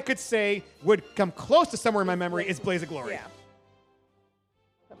only one I could say would come close to Somewhere in My Memory is Blaze of Glory. Yeah.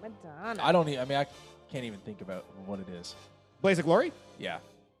 But Madonna. I can't even think about what it is. Blaze of Glory? Yeah.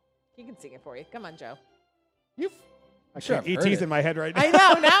 He can sing it for you. Come on, Joe. Sure, I've heard E.T.'s it. in my head right now. I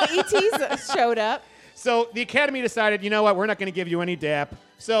know. Now E.T.'s showed up. So the Academy decided, you know what, we're not going to give you any DAP.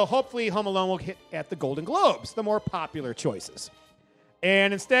 So hopefully Home Alone will hit at the Golden Globes, the more popular choices.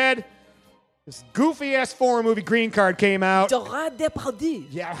 And instead, this goofy-ass foreign movie Green Card came out. Gerard Depardieu.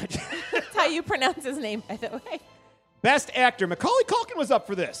 Yeah. That's how you pronounce his name, by the way. Best Actor, Macaulay Culkin was up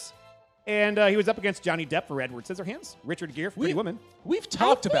for this. And he was up against Johnny Depp for Edward Scissorhands, Richard Gere for Pretty Woman. We've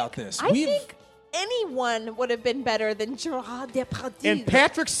talked about this. I think anyone would have been better than Gerard Depardieu. And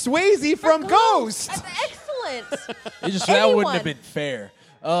Patrick Swayze from Ghost. That's excellent. It just that wouldn't have been fair.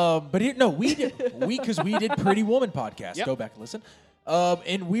 But here, no, we did Pretty Woman podcast. Yep. Go back and listen.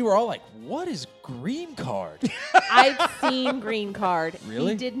 And we were all like, what is Green Card? I've seen Green Card.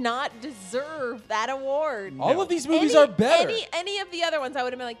 Really? He did not deserve that award. All of these movies are better. Any of the other ones, I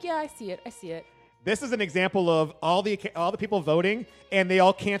would have been like, yeah, I see it. This is an example of all the people voting, and they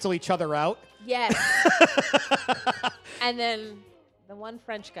all cancel each other out. Yes. And then the one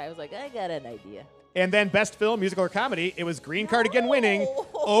French guy was like, I got an idea. And then best film, musical or comedy, it was Green Card again winning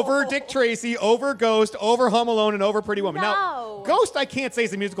over Dick Tracy, over Ghost, over Home Alone, and over Pretty Woman. No. Now, Ghost I can't say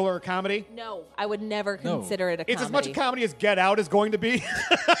is a musical or a comedy. No, I would never consider it a comedy. It's as much a comedy as Get Out is going to be.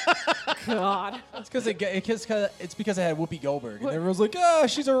 God. It's because it had Whoopi Goldberg. And everyone's like, oh,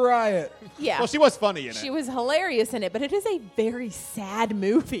 she's a riot. Yeah. Well, she was funny in it. She was hilarious in it, but it is a very sad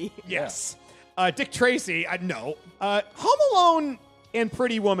movie. Yes. Dick Tracy, no. Home Alone and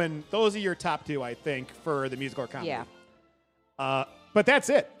Pretty Woman, those are your top two, I think, for the musical or comedy. Yeah. But that's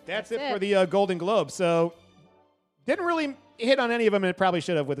it. That's it for the Golden Globe. So didn't really hit on any of them, and it probably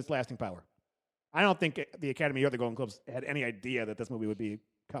should have with its lasting power. I don't think the Academy or the Golden Globes had any idea that this movie would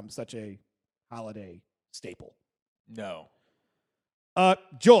become such a holiday staple. No.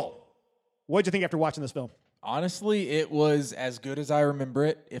 Joel, what did you think after watching this film? Honestly, it was as good as I remember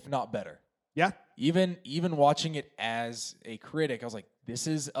it, if not better. Yeah? Even watching it as a critic, I was like, this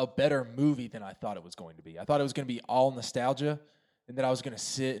is a better movie than I thought it was going to be. I thought it was going to be all nostalgia, and that I was going to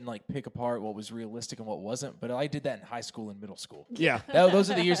sit and like pick apart what was realistic and what wasn't. But I did that in high school and middle school. Yeah. Those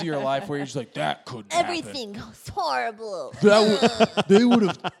are the years of your life where you're just like, that couldn't Everything was horrible. They would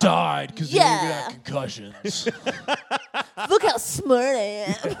have died because they Yeah. got concussions. Look how smart I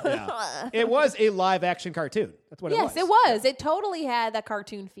am. Yeah. It was a live action cartoon. That's what it was. Yes, it was. It totally had that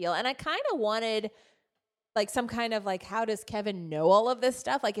cartoon feel. And I kind of wanted like some kind of like, how does Kevin know all of this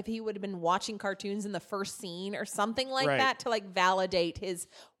stuff? Like if he would have been watching cartoons in the first scene or something like that to like validate his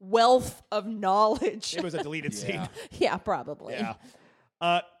wealth of knowledge. It was a deleted scene. Yeah, probably.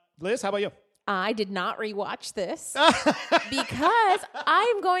 Yeah. Liz, how about you? I did not rewatch this because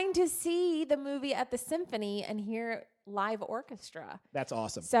I'm going to see the movie at the Symphony and hear live orchestra. That's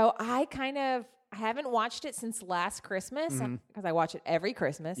awesome. So I haven't watched it since last Christmas because I watch it every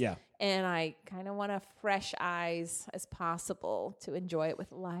Christmas. Yeah. And I kind of want fresh eyes as possible to enjoy it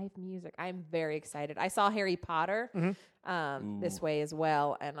with live music. I'm very excited. I saw Harry Potter this way as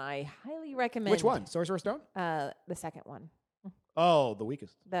well, and I highly recommend. Which one? Sorcerer's Stone? The second one. Oh, the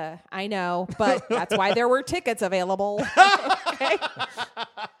weakest. I know, but that's why there were tickets available. Okay.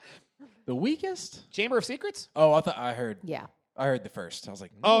 The weakest? Chamber of Secrets? Oh, I heard. Yeah. I heard the first. I was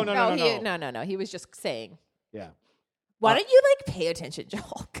like, no. No. He was just saying. Yeah. Why don't you like pay attention,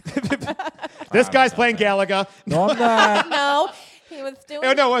 Joel? This guy's playing Galaga. No, I'm not. No, he was doing.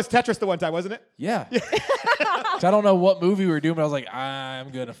 Oh, no, it was Tetris the one time, wasn't it? Yeah. So I don't know what movie we were doing, but I was like,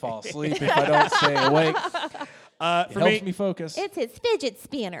 I'm going to fall asleep if I don't stay awake. It helps me focus. It's his fidget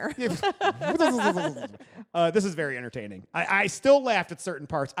spinner. This is very entertaining. I still laughed at certain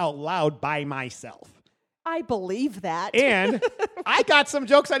parts out loud by myself. I believe that. And I got some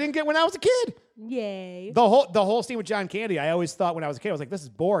jokes I didn't get when I was a kid. Yay. The whole scene with John Candy, I always thought when I was a kid, I was like, this is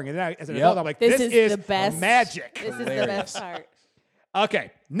boring. And then as an adult, I'm like, this is the best magic. This is the best part.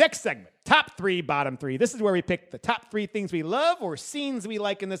 Okay, next segment. Top 3, bottom 3. This is where we pick the top 3 things we love or scenes we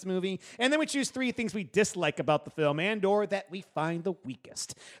like in this movie, and then we choose 3 things we dislike about the film and or that we find the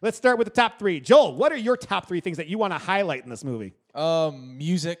weakest. Let's start with the top 3. Joel, what are your top 3 things that you want to highlight in this movie?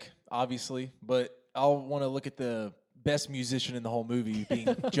 Music, obviously, but I'll want to look at the best musician in the whole movie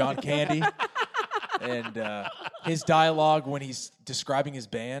being John Candy. And his dialogue when he's describing his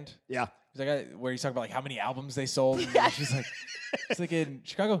band. Yeah. He's like, where he's talking about like how many albums they sold. Yeah. She's like, it's like in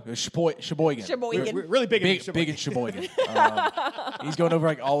Chicago, Sheboygan. We're really big in Sheboygan. He's going over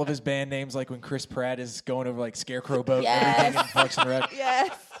like all of his band names, like when Chris Pratt is going over like Scarecrow Boat and everything in Parks and Rec.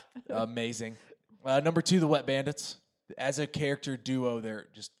 Yes. Amazing. Number 2, the Wet Bandits. As a character duo, they're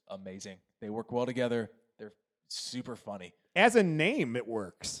just amazing. They work well together. They're super funny. As a name, it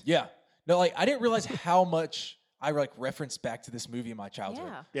works. Yeah. No, like I didn't realize how much I like referenced back to this movie in my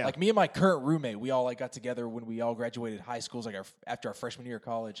childhood. Yeah. Like me and my current roommate, we all like got together when we all graduated high schools, like after our freshman year of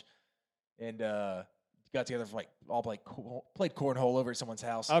college, and got together for like all played cornhole over at someone's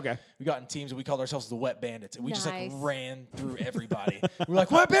house. Okay. We got in teams and we called ourselves the Wet Bandits, and we just like ran through everybody. We're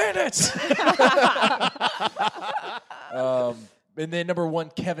like Wet Bandits. And then number 1,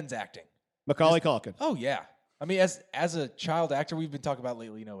 Kevin's acting. Macaulay Culkin. Oh yeah. I mean, as a child actor, we've been talking about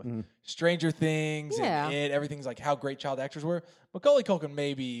lately, with Stranger Things and everything's like how great child actors were. Macaulay Culkin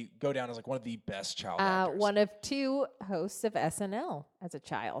maybe go down as like one of the best child actors. One of 2 hosts of SNL as a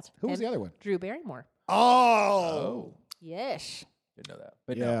child. Who was the other one? Drew Barrymore. Oh. Yes. Didn't know that.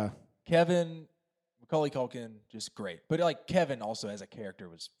 But yeah. no, Kevin, Macaulay Culkin, just great. But like Kevin also as a character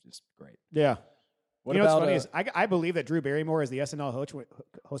was just great. Yeah. What you know about, what's funny is I believe that Drew Barrymore is the SNL host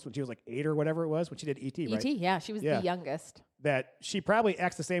when she was like 8 or whatever it was when she did E.T., right? E.T., yeah, she was the youngest. That she probably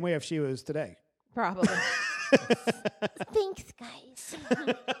acts the same way if she was today. Probably. Thanks, guys.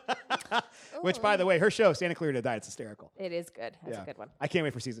 Which, by the way, her show, Santa Clarita Diet, it's hysterical. It is good. That's a good one. I can't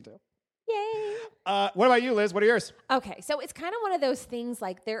wait for season 2. Yay. What about you, Liz? What are yours? Okay, so it's kind of one of those things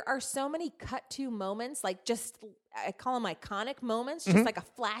like there are so many cut to moments, like just, I call them iconic moments, just like a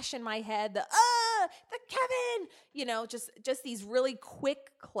flash in my head, the Kevin, you know, just these really quick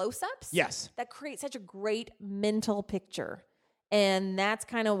close-ups. Yes. That create such a great mental picture. And that's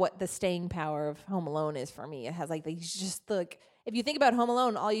kind of what the staying power of Home Alone is for me. It has like these just like, if you think about Home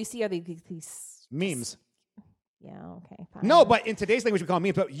Alone, all you see are these memes. Yeah, okay, fine. No, but in today's language, we call them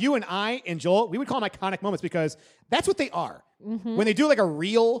memes. But you and I and Joel, we would call them iconic moments because that's what they are. Mm-hmm. When they do like a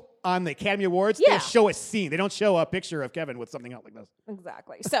reel on the Academy Awards, they show a scene. They don't show a picture of Kevin with something else like this.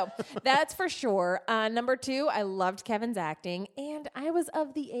 Exactly. So that's for sure. Number 2, I loved Kevin's acting. And I was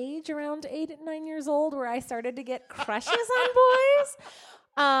of the age around 8 and 9 years old where I started to get crushes on boys.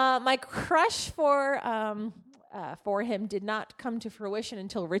 My crush for him did not come to fruition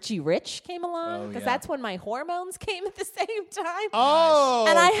until Richie Rich came along because that's when my hormones came at the same time. Oh,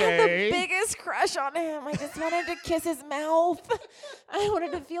 and I had the biggest crush on him. I just wanted to kiss his mouth. I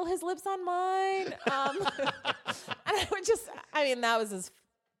wanted to feel his lips on mine. And I would just, I mean, that's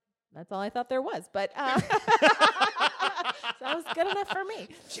all I thought there was. But so that was good enough for me.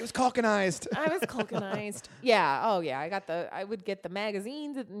 She was Culkinized. I was Culkinized. Yeah. Oh, yeah. I would get the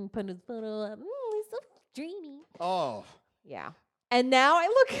magazines and put his photo up. He's so dreamy. Oh. Yeah. And now I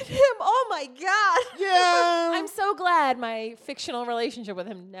look at him. Oh, my God. Yeah. I'm so glad my fictional relationship with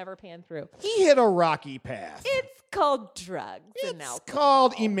him never panned through. He hit a rocky path. It's called drugs and It's alcohol.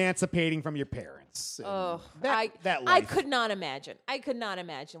 called emancipating from your parents. Oh, that I life. could not imagine. I could not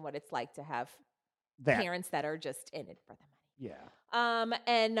imagine what it's like to have parents that are just in it for the money. Yeah.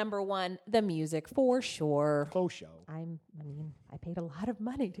 And number 1, the music for sure. Faux show. I paid a lot of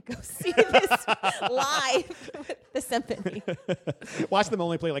money to go see this live with the symphony. Watch them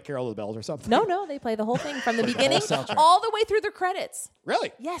only play like Carol of the Bells or something. No, they play the whole thing from the beginning all the way through the credits.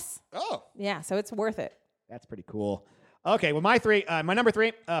 Really? Yes. Oh. Yeah, so it's worth it. That's pretty cool. Okay, well, my number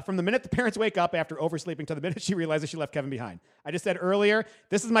 3, from the minute the parents wake up after oversleeping to the minute she realizes she left Kevin behind. I just said earlier,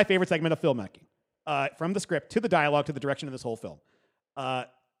 this is my favorite segment of filmmaking. From the script to the dialogue to the direction of this whole film.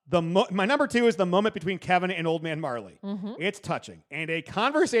 My number 2 is the moment between Kevin and Old Man Marley. Mm-hmm. It's touching and a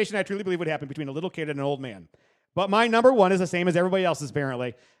conversation I truly believe would happen between a little kid and an old man. But my number 1 is the same as everybody else's,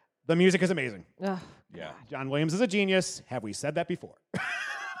 apparently. The music is amazing. Ugh. Yeah. John Williams is a genius. Have we said that before?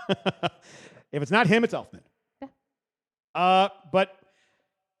 If it's not him, it's Elfman. Yeah. But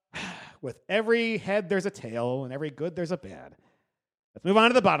with every head, there's a tail, and every good, there's a bad. Let's move on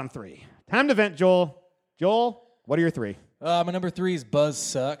to the bottom 3. Time to vent, Joel. Joel, what are your 3? My number 3 is Buzz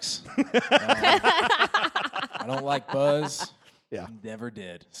sucks. I don't like Buzz. Yeah. Never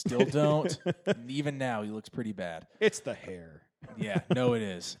did. Still don't. And even now, he looks pretty bad. It's the hair. Yeah, no, it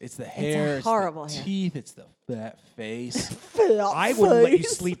is. It's the hair. It's horrible the hair. teeth. It's the fat face. I wouldn't let you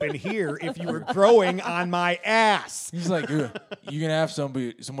sleep in here if you were growing on my ass. He's like, you're gonna have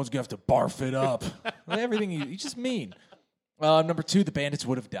someone's gonna have to barf it up. Everything he's just mean. Number 2, the bandits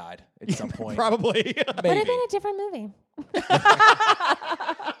would have died at some point. Probably. Maybe. Would have been a different movie.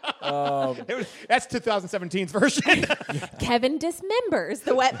 That's 2017's version. Kevin dismembers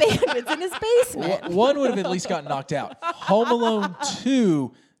the wet bandits in his basement. One would have at least gotten knocked out. Home Alone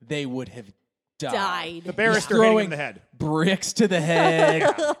 2, they would have died. The barrister hitting him in the head. Bricks to the head,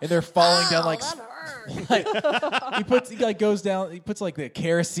 and they're falling down like he goes down. He puts like the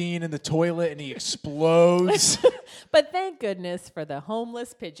kerosene in the toilet, and he explodes. But thank goodness for the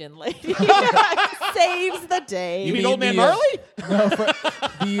homeless pigeon lady. Saves the day. You mean Old Man Marley?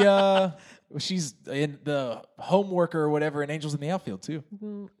 No, she's in the home worker or whatever in Angels in the Outfield too.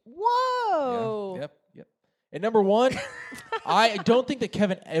 Whoa. Yeah, yep. And number 1, I don't think that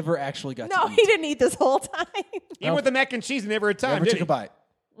Kevin ever actually got to eat. He didn't eat this whole time. Even with the mac and cheese, never had time. Never did took he? a bite.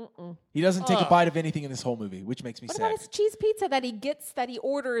 He doesn't take a bite of anything in this whole movie, which makes me What sad. about his cheese pizza that he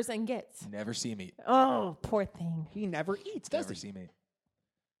orders and gets? Never see him eat. Oh, poor thing. He never eats, does Never he? see him eat.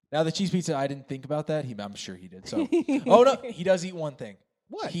 Now the cheese pizza, I didn't think about that. I'm sure he did. So, oh no, he does eat one thing.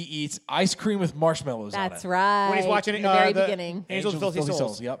 What? He eats ice cream with marshmallows on it. That's right. When he's watching in the very beginning. Angels with Filthy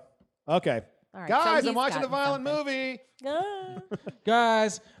Souls. Yep. Okay. All right, Guys, so I'm watching a gotten violent something. movie.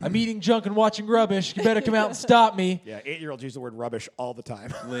 Guys, I'm eating junk and watching rubbish. You better come out and stop me. Yeah, 8-year-olds use the word rubbish all the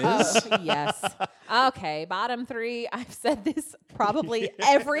time. Liz? Oh, yes. Okay, bottom 3. I've said this probably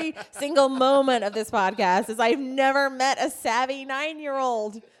every single moment of this podcast is I've never met a savvy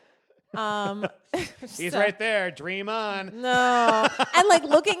 9-year-old. He's right there. Dream on. No. And like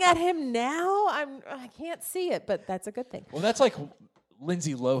looking at him now, I can't see it, but that's a good thing. Well, that's like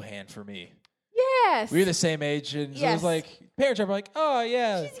Lindsay Lohan for me. Yes. We were the same age, and so it was like parents are like, "Oh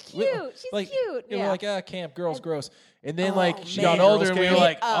yeah, she's cute. She's cute." We're like, camp girls, gross." And then she man. got older, Girls and we were camp.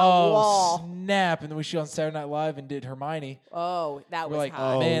 like, "Oh wall. snap!" And then we shot on Saturday Night Live and did Hermione. Oh, that We're was like,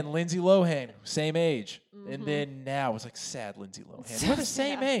 hot. man, Lindsay Lohan, same age. And then now it's like sad Lindsay Lohan. We're the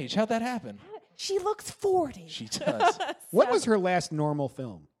same age. How'd that happen? She looks 40. She does. What was her last normal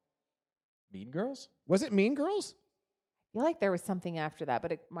film? Mean Girls? Was it Mean Girls? I feel like there was something after that,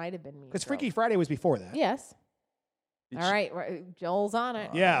 but it might have been me. Because Freaky Friday was before that. Yes. Did All she- right, Joel's on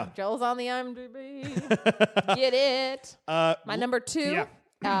it. Yeah. Joel's on the IMDb. Get it. My number 2,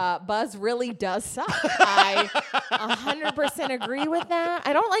 Buzz really does suck. I 100% agree with that.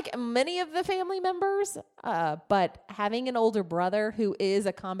 I don't like many of the family members, but having an older brother who is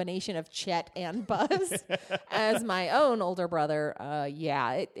a combination of Chet and Buzz as my own older brother,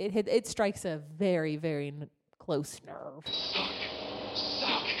 it strikes a very, very close nerve.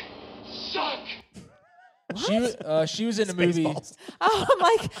 Suck! She was in a movie. Oh,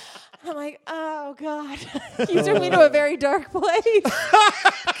 I'm like, oh God, you took me to a very dark place.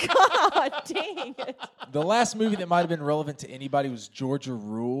 God dang it! The last movie that might have been relevant to anybody was Georgia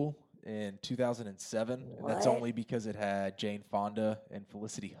Rule in 2007. And that's only because it had Jane Fonda and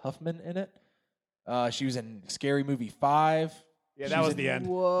Felicity Huffman in it. She was in Scary Movie 5. Yeah, that was the end.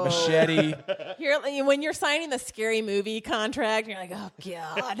 Whoa. Machete. When you're signing the Scary Movie contract, you're like, oh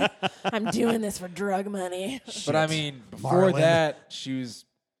God, I'm doing this for drug money. But I mean, before Marlon. that, she was.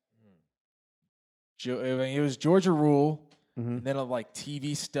 It was Georgia Rule, and then like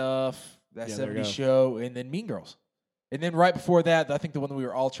TV stuff, that Yeah, there you 70s go. show, and then Mean Girls. And then right before that, I think the one that we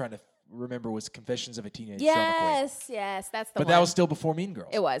were all trying to remember was Confessions of a Teenage Drama Queen. Yes, that's the But one. that was still before Mean Girls.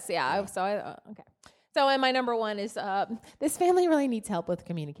 It was, yeah. Okay. So, and my number 1 is this family really needs help with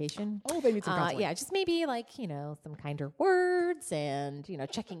communication. Oh, they need some counseling. Yeah, just maybe like, some kinder words and,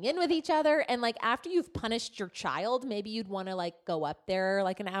 checking in with each other. And like after you've punished your child, maybe you'd want to like go up there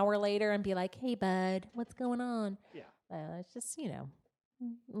like an hour later and be like, hey, bud, what's going on? Yeah. It's just,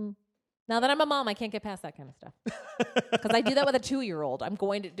 Now that I'm a mom, I can't get past that kind of stuff. Because I do that with a 2-year-old. I'm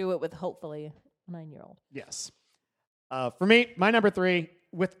going to do it with hopefully a 9-year-old. Yes. For me, my number 3,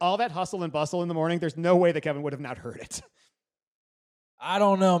 with all that hustle and bustle in the morning, there's no way that Kevin would have not heard it. I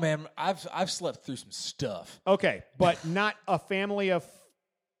don't know, man. I've slept through some stuff. Okay, but not a family of,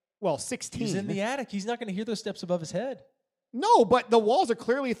 16. He's in the attic. He's not going to hear those steps above his head. No, but the walls are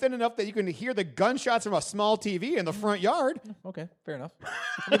clearly thin enough that you can hear the gunshots from a small TV in the front yard. Okay, fair enough.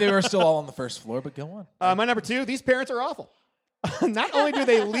 I mean, they were still all on the first floor, but go on. My number 2, these parents are awful. Not only do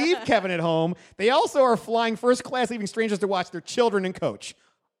they leave Kevin at home, they also are flying first class, leaving strangers to watch their children and coach.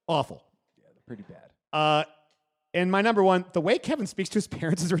 Awful. Yeah, they're pretty bad. And my number 1, the way Kevin speaks to his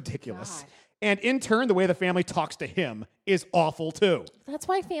parents is ridiculous. God. And in turn, the way the family talks to him is awful too. That's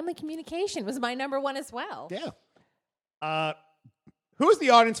why family communication was my number 1 as well. Yeah. Who's the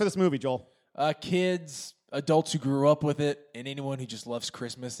audience for this movie, Joel? Kids, adults who grew up with it, and anyone who just loves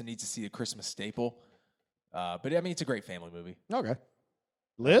Christmas and needs to see a Christmas staple. But I mean, it's a great family movie. Okay.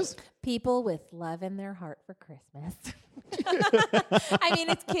 Liz? People with love in their heart for Christmas. I mean,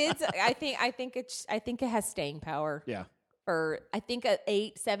 it's kids. I think it has staying power. Yeah. I think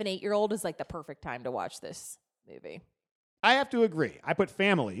a 7-8-year-old is like the perfect time to watch this movie. I have to agree. I put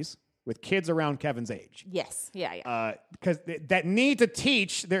families with kids around Kevin's age. Yes. Yeah. Because that need to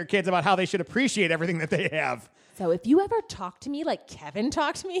teach their kids about how they should appreciate everything that they have. So if you ever talk to me like Kevin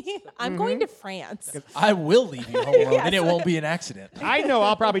talked to me, I'm going to France. I will leave you home alone, and it won't be an accident. I know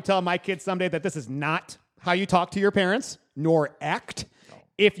I'll probably tell my kids someday that this is not how you talk to your parents, nor act.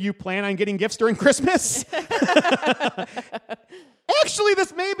 If you plan on getting gifts during Christmas. Actually,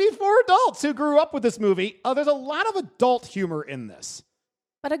 this may be for adults who grew up with this movie. There's a lot of adult humor in this.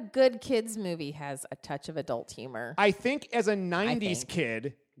 But a good kids movie has a touch of adult humor. I think as a 90s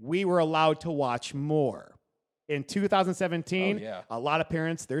kid, we were allowed to watch more. In 2017, a lot of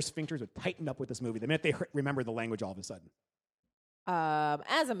parents, their sphincters would tighten up with this movie the minute they remember the language all of a sudden.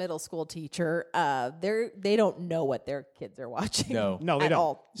 As a middle school teacher, they don't know what their kids are watching. No, they at don't.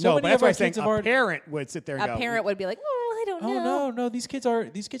 all. No, but that's why I'm saying a parent would sit there and go. A parent would be like, I don't know. No, these kids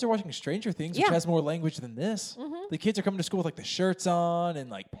are watching Stranger Things, which has more language than this. The kids are coming to school with like the shirts on and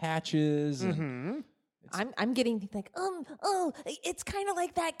like patches. And I'm getting like, it's kind of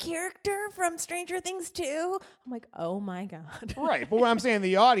like that character from Stranger Things 2. I'm like, oh my God. Right. But what I'm saying,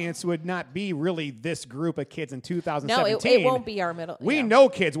 the audience would not be really this group of kids in 2017. No, it won't be our middle. We know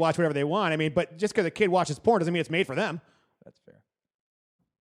kids watch whatever they want. I mean, but just because a kid watches porn doesn't mean it's made for them. That's fair.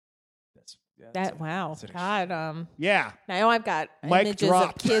 Wow. God. Yeah. Now I've got Mic images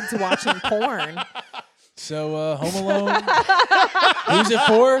dropped. of kids watching porn. So, Home Alone. Who's it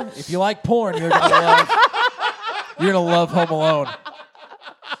for? If you like porn, you're gonna love Home Alone.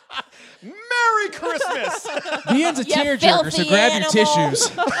 Merry Christmas. The end's a tearjerker, so grab your tissues.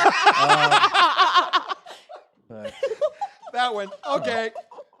 That one. Okay.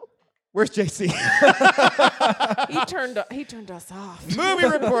 Where's JC? He turned us off. Movie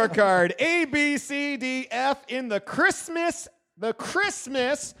report card. A, B, C, D, F in the Christmas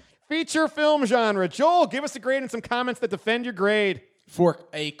feature film genre. Joel, give us a grade and some comments that defend your grade. For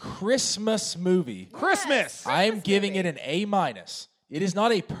a Christmas movie, I'm giving it an A-. It is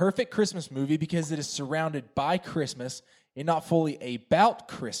not a perfect Christmas movie because it is surrounded by Christmas and not fully about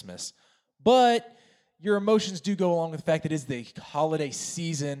Christmas. But your emotions do go along with the fact that it is the holiday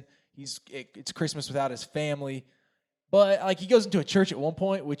season. It's Christmas without his family. But like he goes into a church at one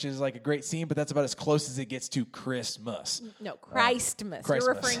point, which is like a great scene, but that's about as close as it gets to Christmas. No, Christmas. Christmas.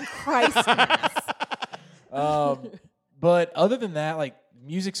 You're referring Christmas. But other than that, like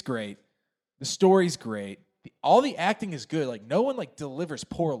music's great. The story's great. All the acting is good. Like no one like delivers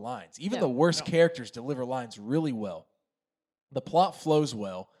poor lines. Even the worst characters deliver lines really well. The plot flows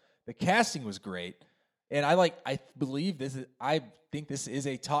well. The casting was great. And I think this is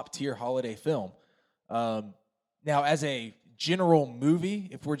a top tier holiday film. Now, as a general movie,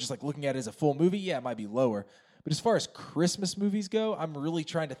 if we're just like looking at it as a full movie, yeah, it might be lower. But as far as Christmas movies go, I'm really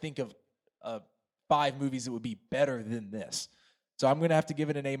trying to think of 5 movies that would be better than this. So I'm going to have to give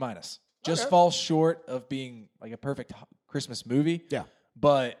it an A-. Just falls short of being like a perfect Christmas movie. Yeah.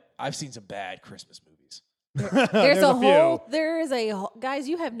 But I've seen some bad Christmas movies. Guys,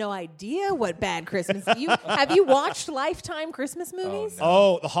 you have no idea what bad Christmas. Have you watched Lifetime Christmas movies?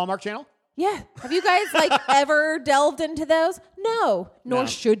 Oh, the Hallmark Channel? Yeah. Have you guys ever delved into those? No, nor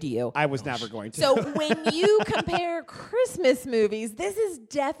should you. I was never going to. So when you compare Christmas movies, this is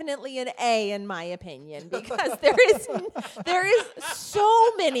definitely an A in my opinion because there is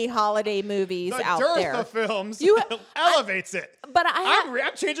so many holiday movies out there. The dearth of films elevates it. But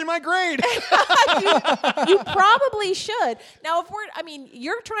I'm changing my grade. you probably should. Now,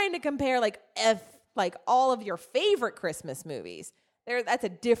 you're trying to compare all of your favorite Christmas movies. That's a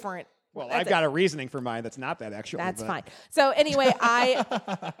different. Well, I've got a reasoning for mine that's not that actually. That's fine. So anyway,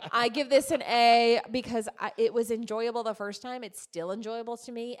 I give this an A because it was enjoyable the first time. It's still enjoyable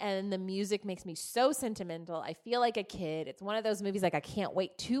to me, and the music makes me so sentimental. I feel like a kid. It's one of those movies I can't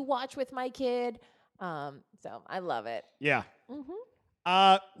wait to watch with my kid. So I love it. Yeah.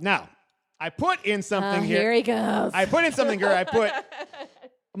 Now, I put in something here. Here he goes. I put in something here. I put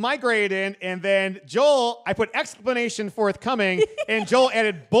my grade in, and then Joel, I put exclamation forthcoming, and Joel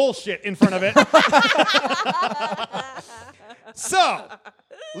added bullshit in front of it. So,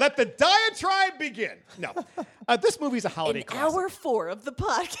 let the diatribe begin. No. This movie's a holiday classic. Hour 4 of the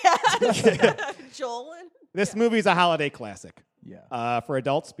podcast. Joel. This movie's a holiday classic. Yeah. For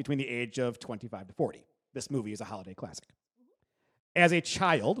adults between the age of 25 to 40. This movie is a holiday classic. As a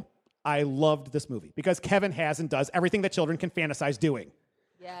child, I loved this movie because Kevin has and does everything that children can fantasize doing.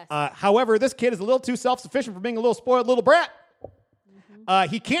 Yes. However, this kid is a little too self-sufficient for being a little spoiled little brat.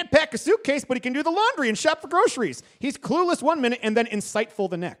 He can't pack a suitcase, but he can do the laundry and shop for groceries. He's clueless one minute and then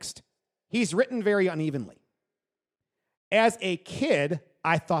insightful the next. He's written very unevenly. As a kid,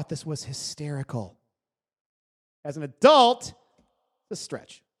 I thought this was hysterical. As an adult, it's a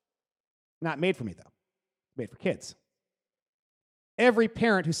stretch. Not made for me, though. Made for kids. Every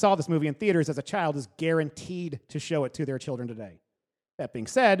parent who saw this movie in theaters as a child is guaranteed to show it to their children today. That being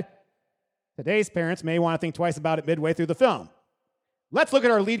said, today's parents may want to think twice about it midway through the film. Let's look at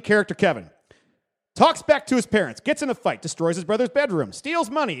our lead character, Kevin. Talks back to his parents, gets in a fight, destroys his brother's bedroom,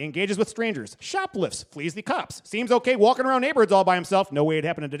 steals money, engages with strangers, shoplifts, flees the cops, seems okay walking around neighborhoods all by himself, no way it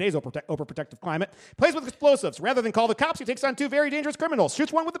happened in today's overprotective climate, plays with explosives. Rather than call the cops, he takes on 2 very dangerous criminals,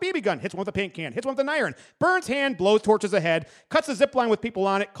 shoots one with a BB gun, hits one with a paint can, hits one with an iron, burns hand, blows torches ahead, cuts a zip line with people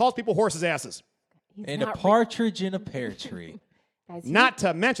on it, calls people horses' asses. And a partridge in a pear tree. Not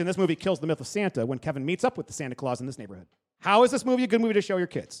to mention, this movie kills the myth of Santa when Kevin meets up with the Santa Claus in this neighborhood. How is this movie a good movie to show your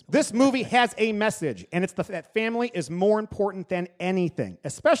kids? This movie has a message, and it's that family is more important than anything,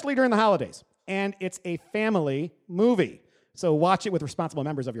 especially during the holidays. And it's a family movie, so watch it with responsible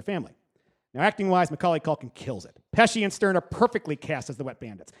members of your family. Now, acting-wise, Macaulay Culkin kills it. Pesci and Stern are perfectly cast as the Wet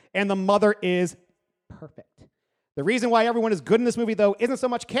Bandits, and the mother is perfect. The reason why everyone is good in this movie, though, isn't so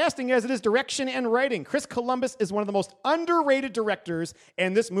much casting as it is direction and writing. Chris Columbus is one of the most underrated directors,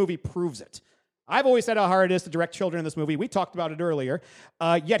 and this movie proves it. I've always said how hard it is to direct children in this movie. We talked about it earlier,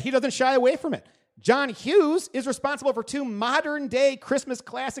 yet he doesn't shy away from it. John Hughes is responsible for 2 modern-day Christmas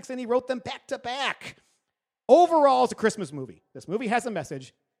classics, and he wrote them back to back. Overall, it's a Christmas movie. This movie has a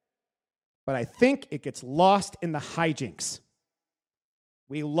message, but I think it gets lost in the hijinks.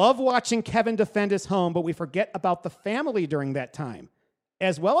 We love watching Kevin defend his home, but we forget about the family during that time,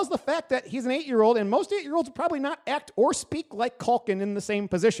 as well as the fact that he's an 8-year-old, and most 8-year-olds would probably not act or speak like Culkin in the same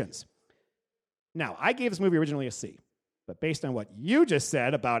positions. Now, I gave this movie originally a C, but based on what you just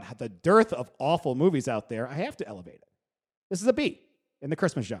said about the dearth of awful movies out there, I have to elevate it. This is a B in the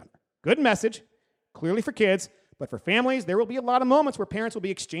Christmas genre. Good message, clearly for kids, but for families, there will be a lot of moments where parents will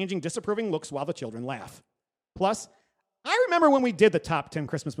be exchanging disapproving looks while the children laugh. Plus, I remember when we did the top 10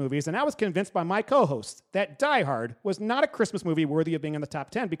 Christmas movies, and I was convinced by my co-hosts that Die Hard was not a Christmas movie worthy of being in the top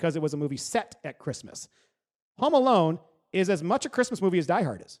 10 because it was a movie set at Christmas. Home Alone is as much a Christmas movie as Die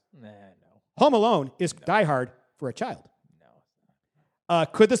Hard is. No. Home Alone is Die Hard for a child. No.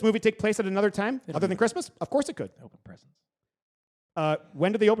 Could this movie take place at another time other than Christmas? Of course it could. Open presents.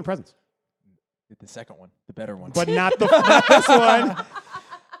 When did they open presents? The second one, the better one. But not this one.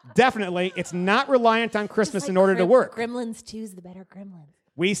 Definitely, it's not reliant on Christmas in order to work. Gremlins 2 is the better Gremlins.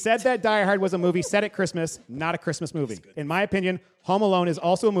 We said that Die Hard was a movie set at Christmas, not a Christmas movie. In my opinion, Home Alone is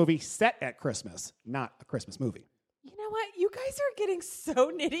also a movie set at Christmas, not a Christmas movie. You know what? You guys are getting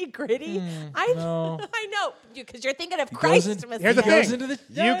so nitty gritty. I know, because you're thinking of Christmas. Here's the thing.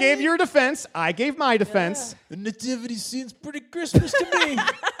 You gave your defense. I gave my defense. The nativity scene's pretty Christmas to me.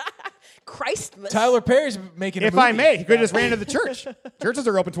 Christmas. Tyler Perry's making a movie. If I may, he could have just ran to the church. Churches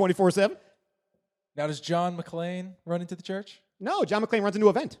are open 24/7. Now, does John McClane run into the church? No, John McClane runs a new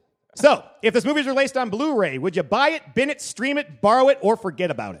event. So, if this movie is released on Blu-ray, would you buy it, bin it, stream it, borrow it, or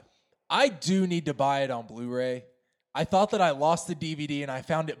forget about it? I do need to buy it on Blu-ray. I thought that I lost the DVD, and I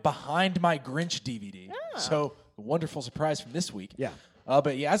found it behind my Grinch DVD. Oh. So, a wonderful surprise from this week. Yeah.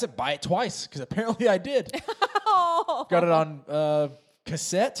 But yeah, I had to buy it twice, because apparently I did. Oh. Got it on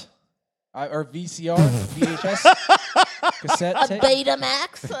cassette. Or VCR, VHS, cassette a tape.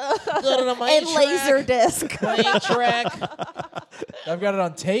 Betamax, and Laserdisc. Track. I've got it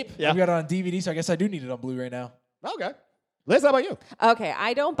on tape. Yeah. I've got it on DVD, so I guess I do need it on Blu-ray now. Okay. Liz, how about you? Okay,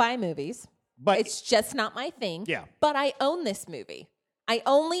 I don't buy movies. But it's just not my thing. Yeah. But I own this movie. I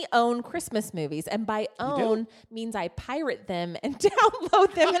only own Christmas movies, and by own means I pirate them and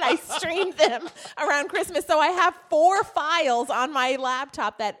download them and I stream them around Christmas. So I have 4 files on my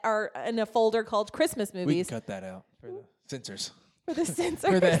laptop that are in a folder called Christmas movies. We can cut that out for the censors. For the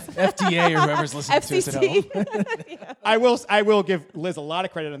censors. For the FDA or whoever's listening to us at home. Yeah. I will give Liz a lot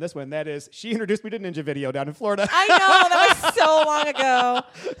of credit on this one. That is, she introduced me to Ninja Video down in Florida. I know. That was so long ago.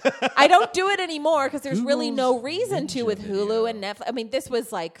 I don't do it anymore because there's really no reason to with Hulu and Netflix. I mean, this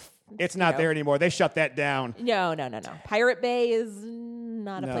was like... It's not there anymore. They shut that down. No. Pirate Bay is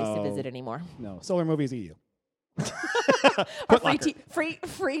not a place to visit anymore. No. Solar Movies EU. Or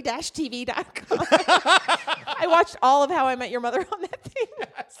free-tv.com. I watched all of How I Met Your Mother on that thing.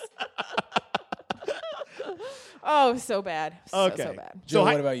 Yes. Oh, so bad. So bad. Joe,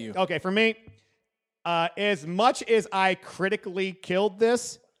 what about you? Okay, for me, as much as I critically killed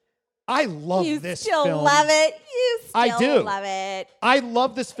this, I love this film. You still love it. You still love it. I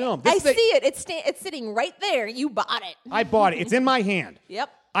love this film. I see it. It's sitting right there. You bought it. I bought it. It's in my hand. Yep.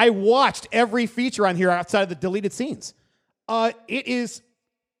 I watched every feature on here outside of the deleted scenes. It is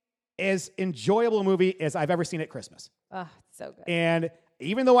as enjoyable a movie as I've ever seen at Christmas. Oh, so good. And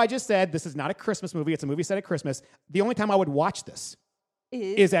even though I just said this is not a Christmas movie, it's a movie set at Christmas, the only time I would watch this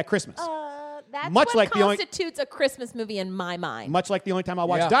is at Christmas. That's much what like constitutes a Christmas movie in my mind. Much like the only time I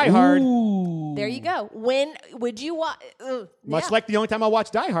watch Die Hard. There you go. When would you watch? Much like the only time I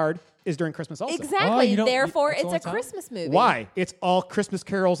watch Die Hard is during Christmas also. Exactly. Therefore, it's a Christmas movie. Why? It's all Christmas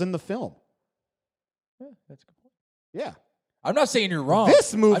carols in the film. Yeah, that's a good point. Yeah. I'm not saying you're wrong.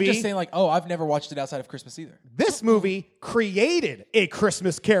 This movie... I'm just saying I've never watched it outside of Christmas either. This movie created a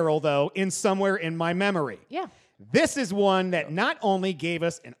Christmas carol, though, somewhere in my memory. Yeah. This is one that not only gave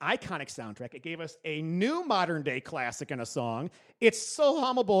us an iconic soundtrack, it gave us a new modern-day classic and a song. It's so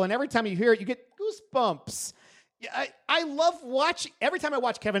hummable, and every time you hear it, you get goosebumps. I love watching... Every time I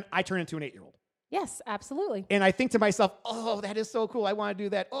watch Kevin, I turn into an 8-year-old. Yes, absolutely. And I think to myself, oh, that is so cool. I want to do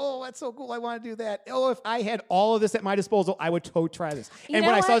that. Oh, that's so cool. I want to do that. Oh, if I had all of this at my disposal, I would totally try this. And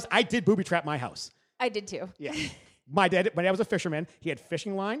when I saw this, I did booby trap my house. I did too. Yeah. My dad was a fisherman. He had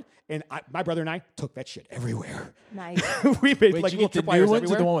fishing line, and my brother and I took that shit everywhere. Nice. We made Wait, like you little get the tripwires new ones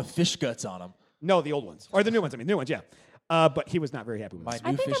everywhere. or the one with fish guts on them? No, the old ones. Or the new ones. I mean, new ones, yeah. But he was not very happy with My this.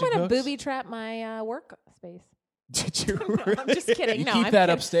 I new think I'm fishing going to hooks? booby trap my work space. Did you? No, I'm just kidding. You no, keep I'm that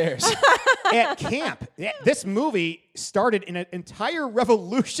kidding. upstairs. At camp. This movie started in an entire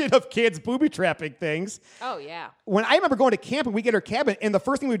revolution of kids booby trapping things. Oh, yeah. When I remember going to camp and we get our cabin, and the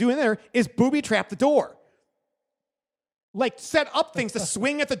first thing we do in there is booby trap the door. Like, set up things to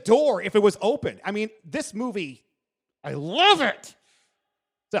swing at the door if it was open. I mean, this movie, I love it.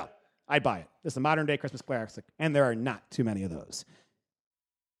 So, I'd buy it. This is a modern-day Christmas classic, and there are not too many of those.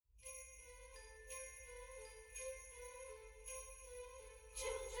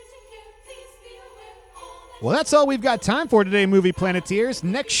 Well, that's all we've got time for today, Movie Planeteers.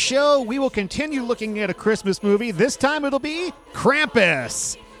 Next show, we will continue looking at a Christmas movie. This time it'll be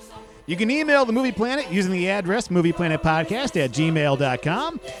Krampus. You can email the Movie Planet using the address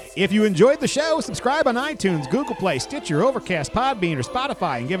movieplanetpodcast@gmail.com. If you enjoyed the show, subscribe on iTunes, Google Play, Stitcher, Overcast, Podbean, or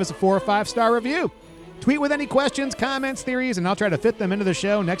Spotify, and give us a 4 or 5-star review. Tweet with any questions, comments, theories, and I'll try to fit them into the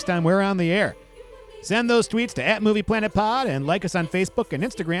show next time we're on the air. Send those tweets to @MoviePlanetPod and like us on Facebook and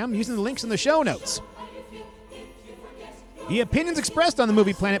Instagram using the links in the show notes. The opinions expressed on the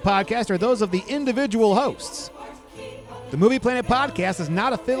Movie Planet podcast are those of the individual hosts. The Movie Planet podcast is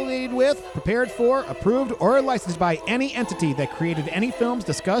not affiliated with, prepared for, approved, or licensed by any entity that created any films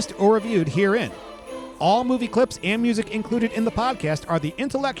discussed or reviewed herein. All movie clips and music included in the podcast are the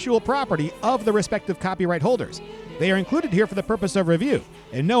intellectual property of the respective copyright holders. They are included here for the purpose of review,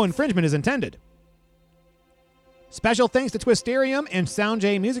 and no infringement is intended. Special thanks to Twisterium and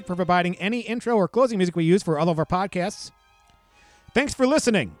SoundJ Music for providing any intro or closing music we use for all of our podcasts. Thanks for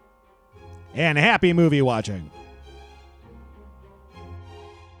listening, and happy movie watching.